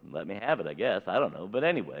 let me have it, I guess. I don't know. But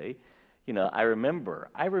anyway, I remember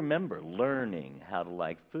learning how to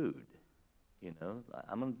like food.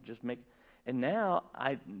 I'm going to just make, and now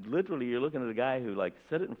you're looking at a guy who, like,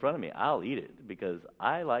 set it in front of me. I'll eat it because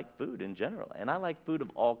I like food in general. And I like food of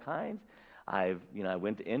all kinds. I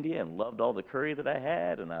went to India and loved all the curry that I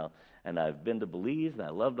had, and and I've been to Belize, and I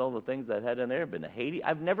loved all the things I had in there. I've been to Haiti.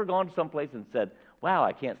 I've never gone to some place and said, wow,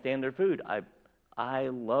 I can't stand their food. I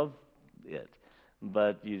love it.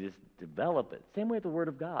 But you just develop it. Same way with the Word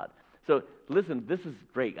of God. So listen, this is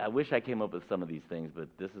great. I wish I came up with some of these things, but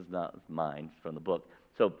this is not mine. It's from the book.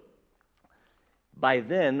 So by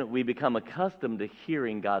then, we become accustomed to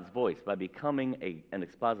hearing God's voice by becoming an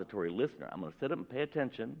expository listener. I'm going to sit up and pay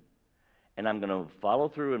attention, and I'm going to follow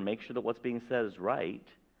through and make sure that what's being said is right.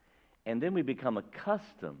 And then we become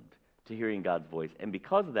accustomed to hearing God's voice. And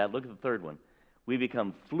because of that, look at the third one. We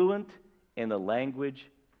become fluent in the language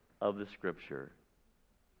of the Scripture.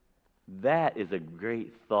 That is a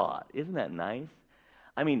great thought. Isn't that nice?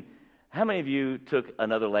 I mean, how many of you took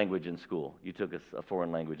another language in school? You took a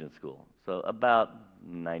foreign language in school. So about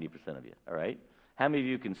 90% of you, all right? How many of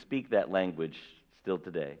you can speak that language still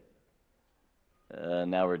today?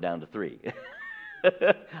 Now we're down to 3.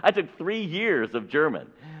 I took 3 years of German.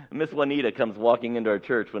 Miss Juanita comes walking into our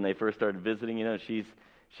church when they first started visiting. You know, she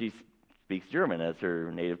speaks German as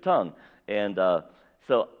her native tongue. And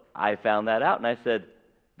so I found that out, and I said,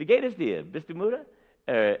 Wie geht es dir? Bist du müde?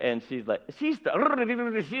 And she's like, she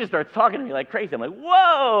just starts talking to me like crazy. I'm like,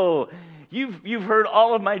 whoa, you've heard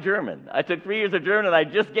all of my German. I took 3 years of German, and I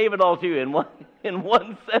just gave it all to you in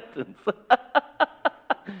one sentence.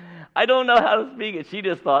 I don't know how to speak it. She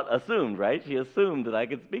just assumed, right? She assumed that I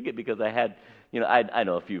could speak it because I had, I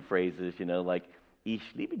know a few phrases, like, Ich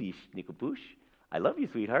liebe dich, Nikopush. I love you,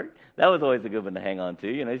 sweetheart. That was always a good one to hang on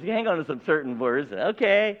to. You hang on to some certain words,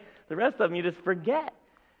 okay, the rest of them you just forget.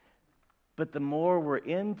 But the more we're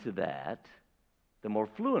into that, the more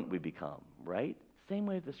fluent we become, right? Same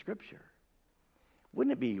way with the Scripture.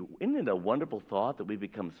 Isn't it a wonderful thought that we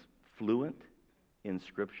become fluent in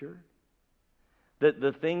Scripture?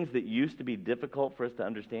 The things that used to be difficult for us to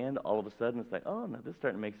understand, all of a sudden it's like, oh, no, this is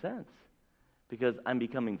starting to make sense. Because I'm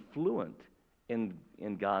becoming fluent in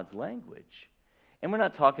God's language. And we're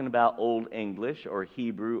not talking about Old English or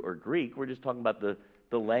Hebrew or Greek. We're just talking about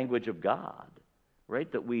the language of God, right?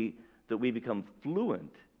 That we become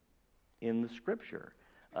fluent in the Scripture.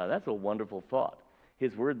 That's a wonderful thought.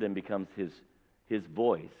 His word then becomes his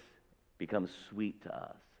voice, becomes sweet to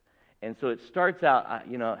us. And so it starts out,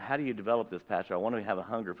 how do you develop this, Pastor? I want to have a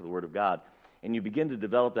hunger for the Word of God. And you begin to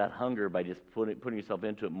develop that hunger by just putting yourself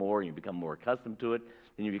into it more, and you become more accustomed to it,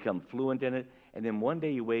 and you become fluent in it. And then one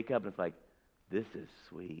day you wake up, and it's like, this is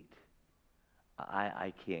sweet.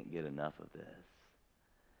 I can't get enough of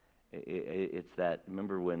this. It's that,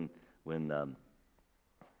 remember when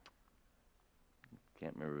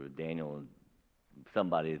can't remember, Daniel and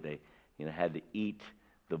somebody, they had to eat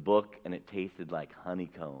the book, and it tasted like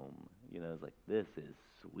honeycomb. It's like, this is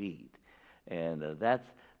sweet. And that's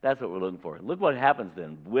what we're looking for. Look what happens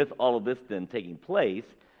then. With all of this then taking place,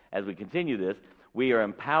 as we continue this, we are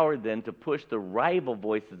empowered then to push the rival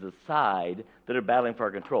voices aside that are battling for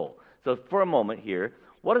our control. So for a moment here,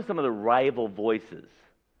 what are some of the rival voices?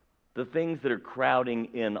 The things that are crowding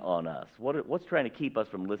in on us. What's trying to keep us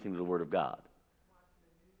from listening to the Word of God?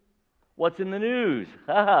 What's in the news?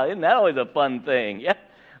 Isn't that always a fun thing?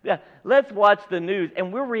 Yeah. Let's watch the news.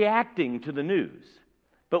 And we're reacting to the news.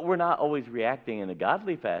 But we're not always reacting in a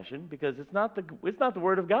godly fashion because it's not the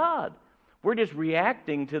Word of God. We're just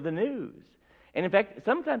reacting to the news. And in fact,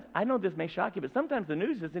 sometimes, I know this may shock you, but sometimes the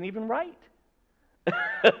news isn't even right.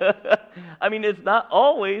 I mean, it's not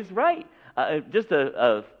always right. Just 2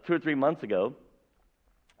 or 3 months ago,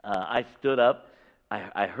 I stood up.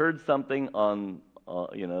 I heard something on,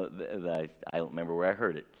 that I don't remember where I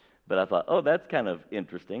heard it. But I thought, oh, that's kind of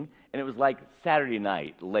interesting. And it was like Saturday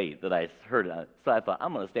night, late, that I heard it. So I thought,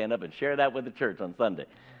 I'm going to stand up and share that with the church on Sunday.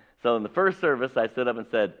 So in the first service, I stood up and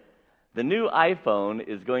said, the new iPhone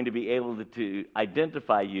is going to be able to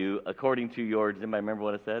identify you according to your, does anybody remember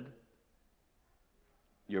what I said?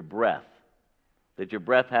 Your breath. That your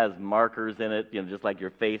breath has markers in it, just like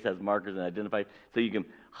your face has markers and identify. So you can,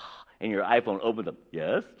 and your iPhone opens up.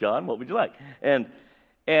 Yes, John, what would you like? And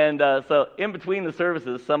so in between the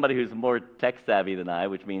services, somebody who's more tech savvy than I,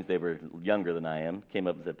 which means they were younger than I am, came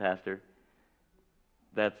up and said, Pastor,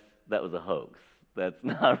 that was a hoax. That's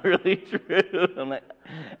not really true. I'm like,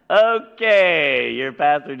 okay, your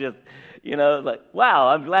pastor just, like, wow,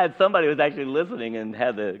 I'm glad somebody was actually listening and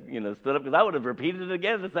had the, stood up, because I would have repeated it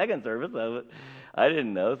again in the second service. I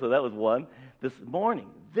didn't know, so that was one. This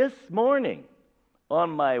morning,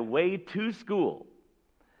 on my way to school,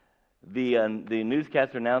 the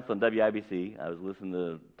newscaster announced on WIBC, I was listening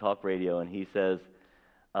to talk radio, and he says,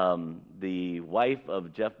 the wife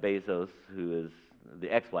of Jeff Bezos, who is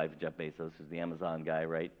the ex-wife of Jeff Bezos, who's the Amazon guy,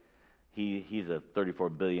 right? He's a 34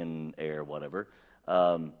 billionaire, whatever.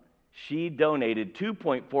 she donated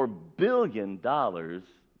 $2.4 billion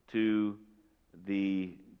to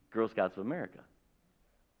the Girl Scouts of America.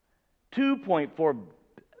 $2.4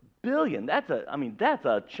 billion. That's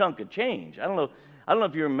a chunk of change. I don't know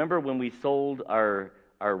if you remember when we sold our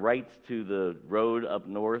rights to the road up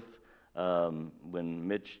north, when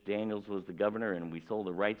Mitch Daniels was the governor, and we sold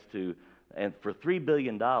the rights for $3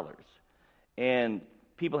 billion. And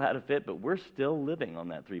people had a fit, but we're still living on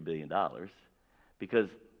that $3 billion, because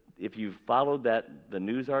if you followed the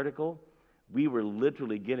news article, we were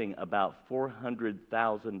literally getting about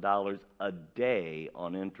 $400,000 a day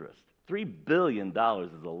on interest. $3 billion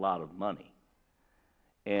is a lot of money.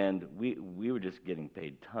 And we were just getting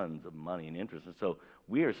paid tons of money in interest. And so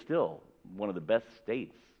we are still one of the best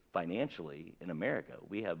states financially in America.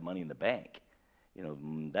 We have money in the bank.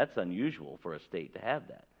 That's unusual for a state to have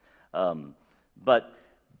that. But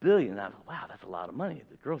billion, wow, that's a lot of money.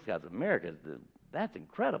 The Girl Scouts of America, that's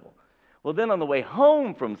incredible. Well, then on the way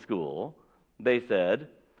home from school, they said,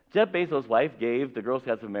 Jeff Bezos' wife gave the Girl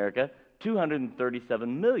Scouts of America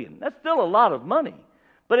 $237 million. That's still a lot of money,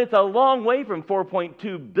 but it's a long way from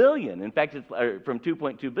 $4.2 billion. In fact, it's from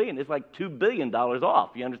 $2.2 billion. It's like $2 billion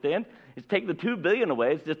off. You understand? It's take the $2 billion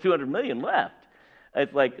away. It's just $200 million left.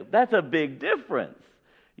 It's like, that's a big difference,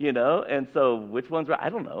 And so, which one's right? I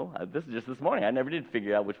don't know. This is just this morning. I never did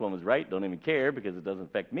figure out which one was right. Don't even care because it doesn't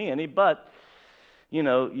affect me any. But you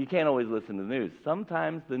can't always listen to the news.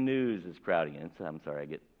 Sometimes the news is crowding in. So I'm sorry, I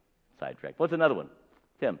get sidetracked. What's another one?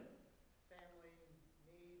 Tim? Family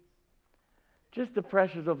needs. Just the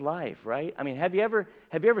pressures of life, right? I mean, have you ever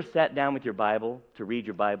sat down with your Bible to read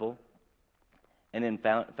your Bible and then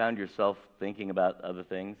found yourself thinking about other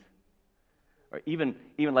things? Or even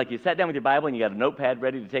like you sat down with your Bible and you got a notepad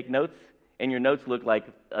ready to take notes, and your notes look like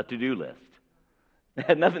a to-do list. It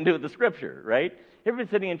had nothing to do with the Scripture, right? Ever been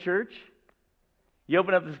sitting in church? You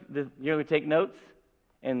open up you take notes,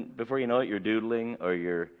 and before you know it, you're doodling, or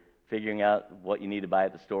you're figuring out what you need to buy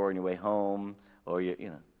at the store on your way home, or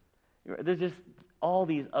there's just all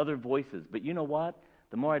these other voices. But you know what?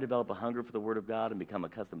 The more I develop a hunger for the Word of God and become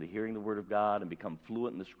accustomed to hearing the Word of God and become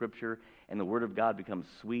fluent in the Scripture, and the Word of God becomes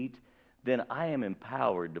sweet, then I am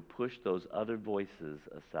empowered to push those other voices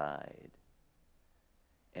aside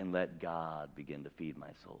and let God begin to feed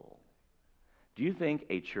my soul. Do you think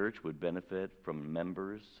a church would benefit from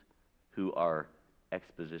members who are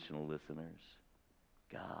expositional listeners?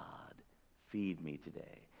 God, feed me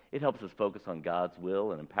today. It helps us focus on God's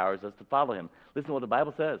will and empowers us to follow Him. Listen to what the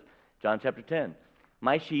Bible says. John chapter 10.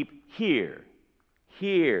 My sheep hear.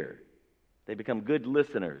 They become good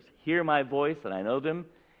listeners. Hear my voice, and I know them.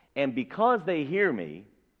 And because they hear me,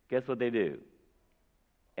 guess what they do?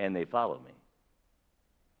 And they follow me.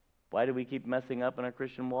 Why do we keep messing up in our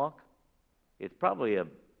Christian walk? It's probably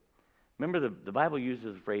remember the Bible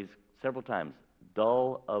uses the phrase several times,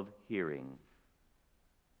 dull of hearing.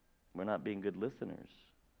 We're not being good listeners.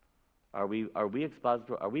 Are we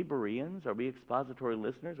expository? Are we Bereans? Are we expository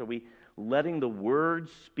listeners? Are we letting the Word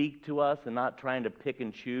speak to us and not trying to pick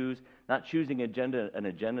and choose, not choosing an agenda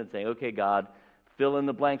and saying, okay, God, fill in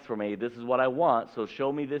the blanks for me. This is what I want, so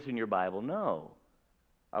show me this in your Bible. No.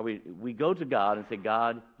 We go to God and say,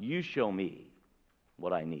 God, you show me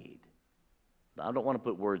what I need. I don't want to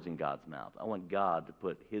put words in God's mouth. I want God to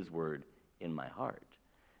put His word in my heart.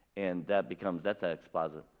 And that's an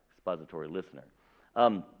expository listener.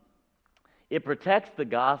 It protects the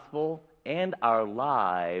gospel and our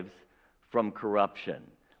lives from corruption.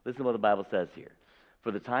 Listen to what the Bible says here.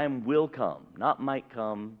 For the time will come, not might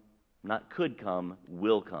come, not could come,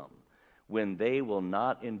 will come, when they will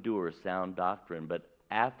not endure sound doctrine, but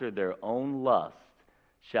after their own lust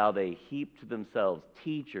shall they heap to themselves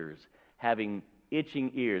teachers having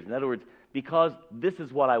itching ears. In other words, because this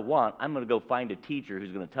is what I want, I'm going to go find a teacher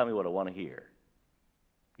who's going to tell me what I want to hear.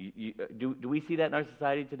 Do we see that in our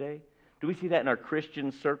society today? Do we see that in our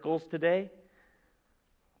Christian circles today?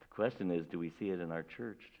 The question is, do we see it in our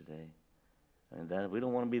church today? And we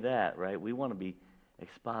don't want to be that, right? We want to be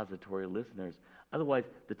expository listeners. Otherwise,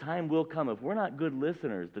 the time will come. If we're not good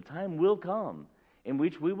listeners, the time will come in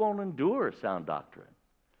which we won't endure sound doctrine,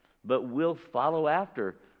 but we'll follow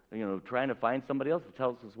after, trying to find somebody else that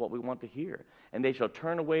tells us what we want to hear. And they shall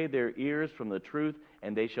turn away their ears from the truth,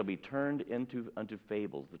 and they shall be turned unto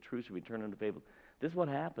fables. The truth shall be turned into fables. This is what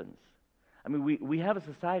happens. I mean, we have a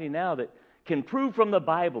society now that can prove from the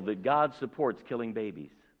Bible that God supports killing babies.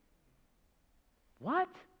 What?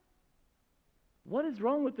 What is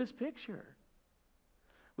wrong with this picture?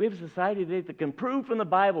 We have a society today that can prove from the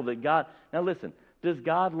Bible that God... Now listen, does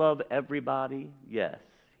God love everybody? Yes,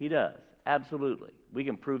 He does. Absolutely. We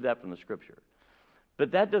can prove that from the Scripture.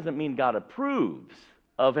 But that doesn't mean God approves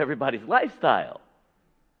of everybody's lifestyle,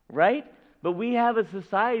 right? But we have a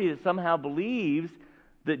society that somehow believes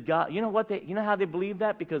that God, you know how they believe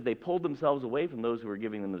that? Because they pulled themselves away from those who were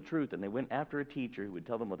giving them the truth, and they went after a teacher who would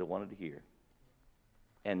tell them what they wanted to hear.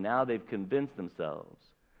 And now they've convinced themselves.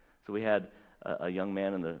 So we had a young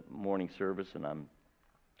man in the morning service, and I'm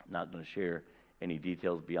not going to share any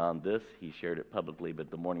details beyond this. He shared it publicly,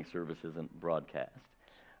 but the morning service isn't broadcast.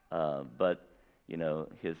 But,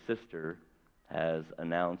 his sister has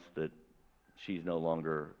announced that she's no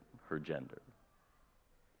longer her gender.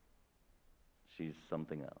 She's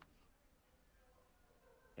something else.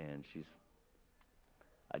 And she's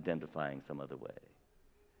identifying some other way.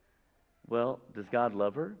 Well, does God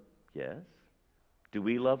love her? Yes. Do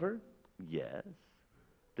we love her? Yes.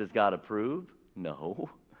 Does God approve? No.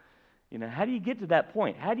 How do you get to that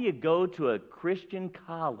point? How do you go to a Christian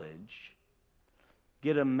college,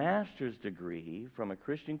 get a master's degree from a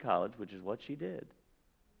Christian college, which is what she did,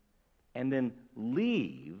 and then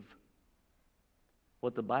leave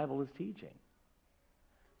what the Bible is teaching?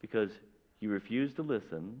 Because you refuse to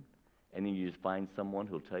listen, and then you just find someone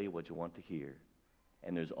who'll tell you what you want to hear.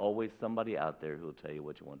 And there's always somebody out there who'll tell you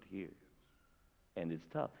what you want to hear. And it's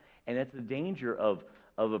tough. And that's the danger of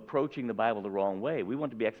approaching the Bible the wrong way. We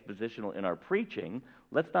want to be expositional in our preaching.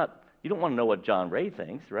 You don't want to know what John Ray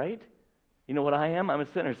thinks, right? You know what I am? I'm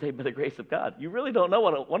a sinner saved by the grace of God. You really don't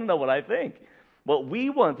want to know what I think. What we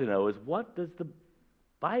want to know is, what does the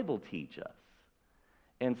Bible teach us?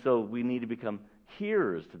 And so we need to become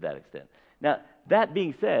hearers to that extent. Now, that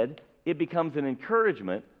being said, it becomes an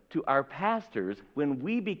encouragement to our pastors when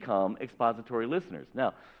we become expository listeners.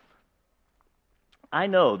 Now, I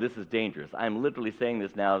know this is dangerous. I'm literally saying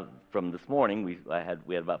this now from this morning. We had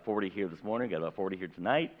about 40 here this morning, got about 40 here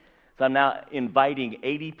tonight. So I'm now inviting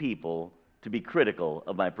 80 people to be critical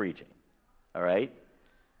of my preaching. All right?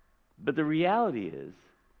 But the reality is,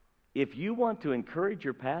 if you want to encourage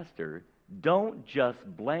your pastor, don't just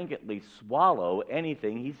blanketly swallow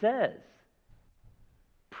anything he says.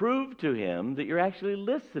 Prove to him that you're actually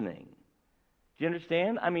listening. Do you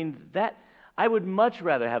understand? I would much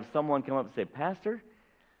rather have someone come up and say, Pastor,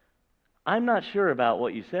 I'm not sure about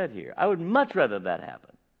what you said here. I would much rather that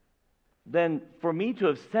happen than for me to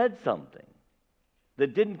have said something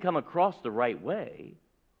that didn't come across the right way,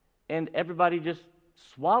 and everybody just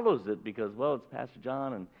swallows it because, well, it's Pastor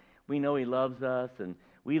John, and we know he loves us, and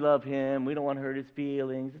we love him. We don't want to hurt his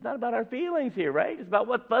feelings. It's not about our feelings here, right? It's about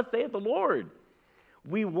what thus saith the Lord.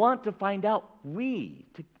 We want to find out,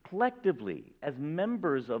 collectively, as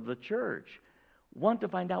members of the church, want to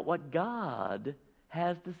find out what God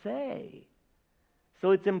has to say.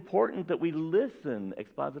 So it's important that we listen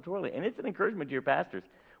expositorily. And it's an encouragement to your pastors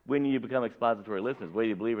when you become expository listeners, whether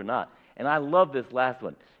you believe or not. And I love this last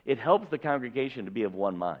one. It helps the congregation to be of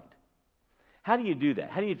one mind. How do you do that?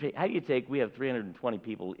 How do you take, we have 320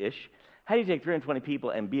 people-ish, how do you take 320 people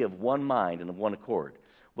and be of one mind and of one accord?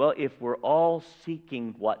 Well, if we're all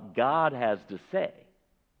seeking what God has to say,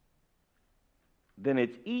 then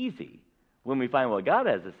it's easy when we find what God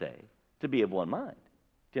has to say to be of one mind.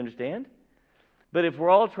 Do you understand? But if we're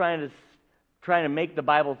all trying to make the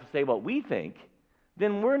Bible say what we think,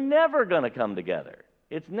 then we're never going to come together.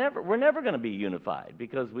 We're never going to be unified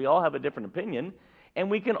because we all have a different opinion, and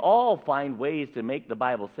we can all find ways to make the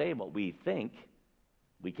Bible say what we think.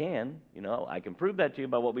 We can. I can prove that to you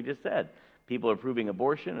by what we just said. People are approving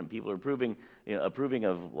abortion, and people are approving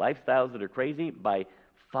of lifestyles that are crazy by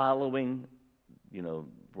following,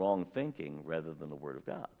 wrong thinking rather than the Word of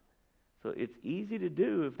God. So it's easy to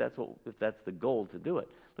do if that's the goal to do it.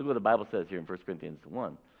 Look what the Bible says here in 1 Corinthians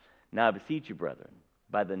 1. Now I beseech you, brethren,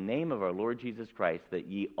 by the name of our Lord Jesus Christ, that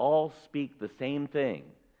ye all speak the same thing,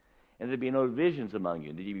 and there be no divisions among you,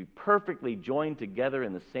 and that ye be perfectly joined together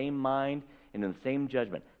in the same mind and in the same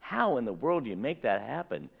judgment. How in the world do you make that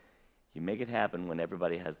happen? You make it happen when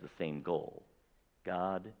everybody has the same goal.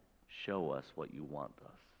 God, show us what you want for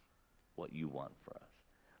us.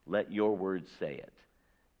 Let your words say it.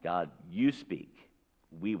 God, you speak,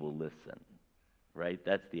 we will listen. Right?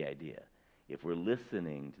 That's the idea. If we're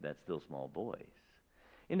listening to that still small voice.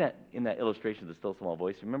 In that illustration of the still small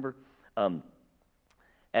voice, remember,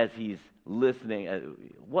 as he's listening,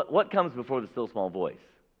 what comes before the still small voice?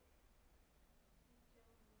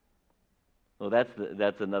 Well,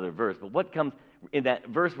 that's another verse. But what comes in that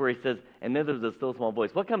verse where he says, and then there's a still small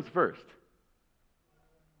voice? What comes first?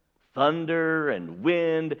 Thunder and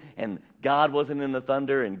wind, and God wasn't in the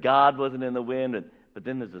thunder, and God wasn't in the wind. But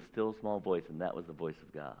then there's a still small voice, and that was the voice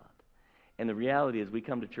of God. And the reality is we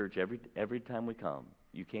come to church every time we come.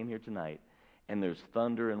 You came here tonight, and there's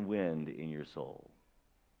thunder and wind in your soul.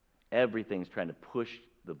 Everything's trying to push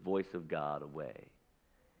the voice of God away.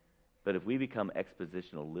 But if we become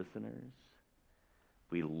expositional listeners,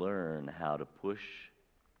 we learn how to push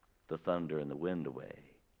the thunder and the wind away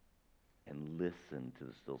and listen to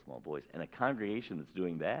the still small voice. And a congregation that's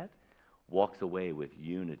doing that walks away with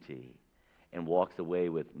unity and walks away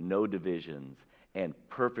with no divisions and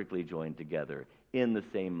perfectly joined together in the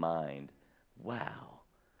same mind. Wow,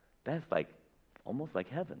 that's like almost like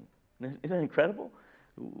heaven. Isn't that incredible?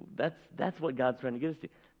 That's what God's trying to get us to.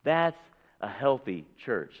 That's a healthy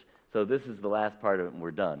church. So this is the last part of it, and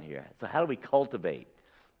we're done here. So how do we cultivate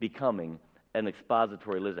becoming an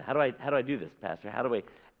expository listener? How do I do this, Pastor? How do I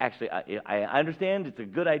actually? I understand it's a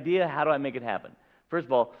good idea. How do I make it happen? First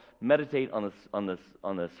of all, meditate on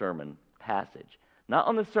the sermon passage, not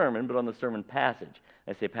on the sermon, but on the sermon passage.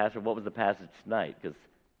 I say, Pastor, what was the passage tonight? Because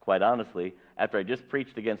quite honestly, after I just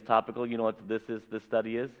preached against topical, you know what this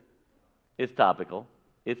study is? It's topical.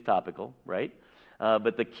 It's topical, right?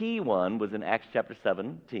 But the key one was in Acts chapter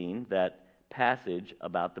 17, that passage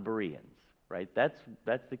about the Bereans, right? That's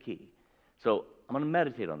the key. So I'm going to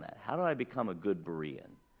meditate on that. How do I become a good Berean?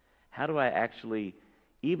 How do I actually,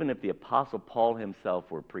 even if the Apostle Paul himself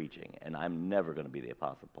were preaching, and I'm never going to be the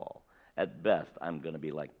Apostle Paul. At best, I'm going to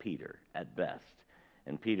be like Peter, at best.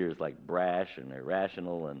 And Peter is like brash and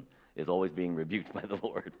irrational and is always being rebuked by the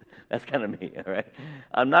Lord. That's kind of me, all right?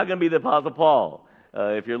 I'm not going to be the Apostle Paul.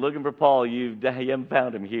 If you're looking for Paul, you haven't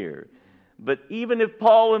found him here. But even if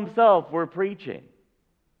Paul himself were preaching,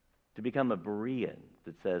 to become a Berean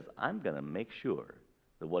that says, I'm going to make sure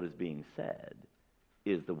that what is being said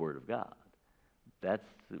is the Word of God.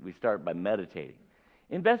 We start by meditating.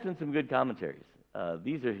 Invest in some good commentaries.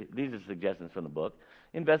 These are suggestions from the book.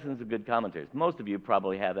 Invest in some good commentaries. Most of you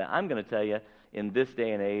probably have that. I'm going to tell you, in this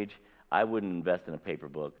day and age, I wouldn't invest in a paper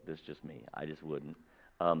book. That's just me. I just wouldn't.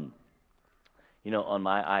 On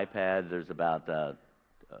my iPad,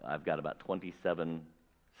 I've got about 27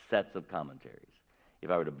 sets of commentaries. If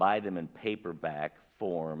I were to buy them in paperback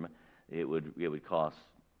form, it would cost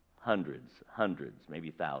hundreds,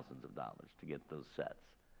 maybe thousands of dollars to get those sets.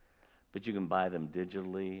 But you can buy them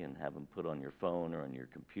digitally and have them put on your phone or on your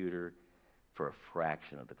computer for a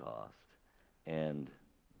fraction of the cost, and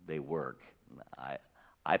they work.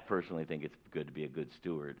 I personally think it's good to be a good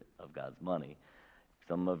steward of God's money.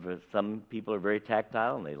 Some people are very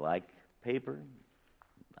tactile and they like paper.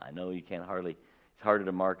 I know you can't it's harder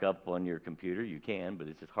to mark up on your computer. You can, but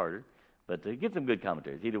it's just harder. But get some good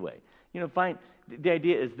commentaries. Either way, the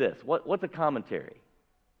idea is this: what's a commentary?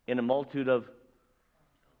 In a multitude of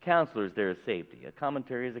counselors, there is safety. A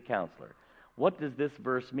commentary is a counselor. What does this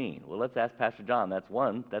verse mean? Well, let's ask Pastor John.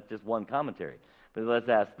 That's just one commentary. But let's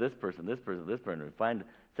ask this person. We find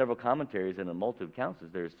several commentaries in a multitude of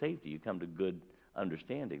counselors. There is safety. You come to good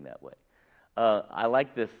understanding that way. I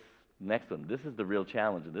like this next one. This is the real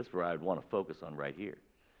challenge, and this is where I'd want to focus on right here.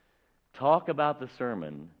 Talk about the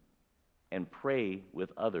sermon and pray with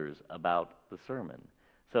others about the sermon.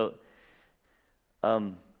 So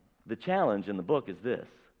the challenge in the book is this.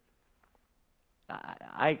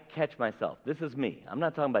 I catch myself. This is me. I'm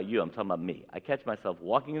not talking about you. I'm talking about me. I catch myself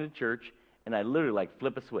walking into church, and I literally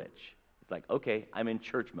flip a switch. It's like, okay, I'm in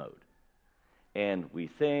church mode. And we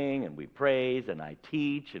sing, and we praise, and I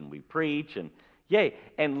teach, and we preach, and yay.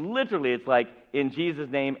 And literally, it's like, in Jesus'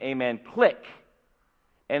 name, amen, click.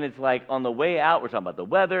 And it's like, on the way out, we're talking about the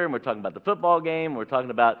weather, and we're talking about the football game, we're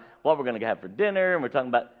talking about what we're going to have for dinner, and we're talking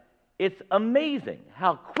about... It's amazing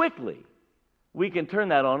how quickly we can turn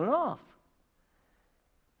that on and off.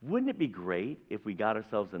 Wouldn't it be great if we got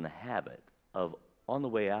ourselves in the habit of, on the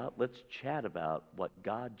way out, let's chat about what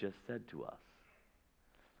God just said to us?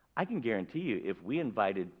 I can guarantee you, if we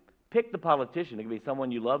pick the politician, it can be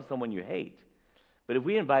someone you love, someone you hate. But if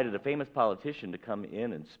we invited a famous politician to come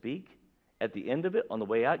in and speak, at the end of it, on the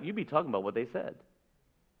way out, you'd be talking about what they said.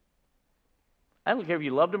 I don't care if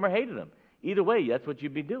you loved them or hated them. Either way, that's what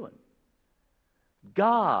you'd be doing.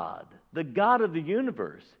 God, the God of the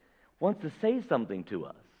universe, wants to say something to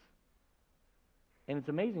us. And it's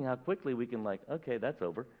amazing how quickly we can okay, that's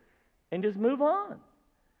over, and just move on.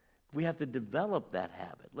 We have to develop that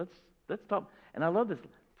habit. Let's talk. And I love this.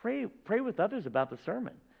 Pray with others about the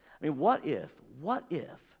sermon. I mean, what if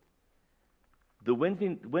the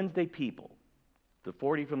Wednesday people, the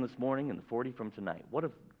 40 from this morning and the 40 from tonight, what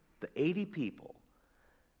if the 80 people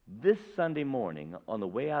this Sunday morning on the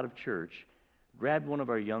way out of church grabbed one of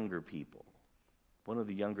our younger people, one of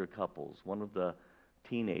the younger couples, one of the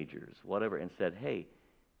teenagers, whatever, and said, hey,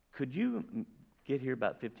 could you get here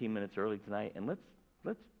about 15 minutes early tonight, and let's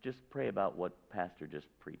just pray about what Pastor just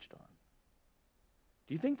preached on.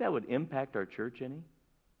 Do you think that would impact our church any?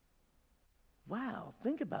 Wow,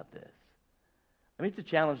 think about this. I mean, it's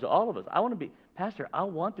a challenge to all of us. I want to be, Pastor, I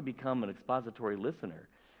want to become an expository listener.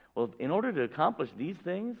 Well, in order to accomplish these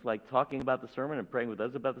things, like talking about the sermon and praying with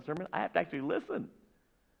others about the sermon, I have to actually listen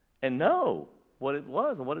and know what it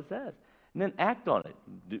was and what it says. And then act on it.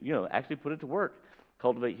 Actually put it to work.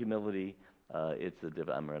 Cultivate humility.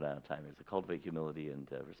 I'm running out of time here. So cultivate humility and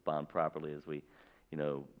respond properly as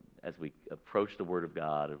we approach the Word of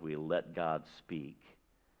God, as we let God speak,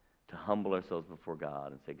 to humble ourselves before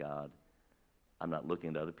God and say, God, I'm not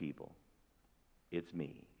looking to other people. It's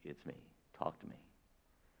me. It's me. Talk to me.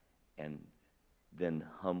 And then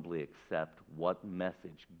humbly accept what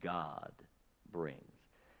message God brings.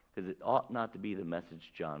 Because it ought not to be the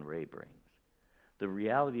message John Ray brings. The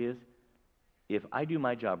reality is, if I do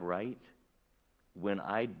my job right, when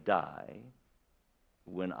I die,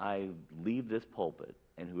 when I leave this pulpit,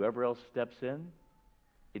 and whoever else steps in,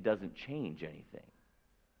 it doesn't change anything.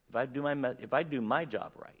 If I do my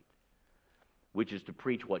job right, which is to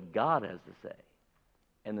preach what God has to say,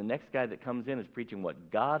 and the next guy that comes in is preaching what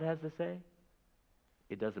God has to say,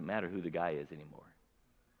 it doesn't matter who the guy is anymore.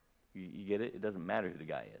 You get it? It doesn't matter who the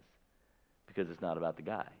guy is, because it's not about the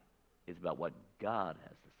guy. It's about what God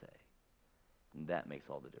has to say. And that makes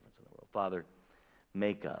all the difference in the world. Father,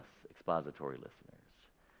 make us expository listeners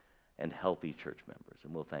and healthy church members.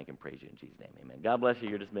 And we'll thank and praise you in Jesus' name. Amen. God bless you.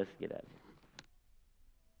 You're dismissed. Get out of here.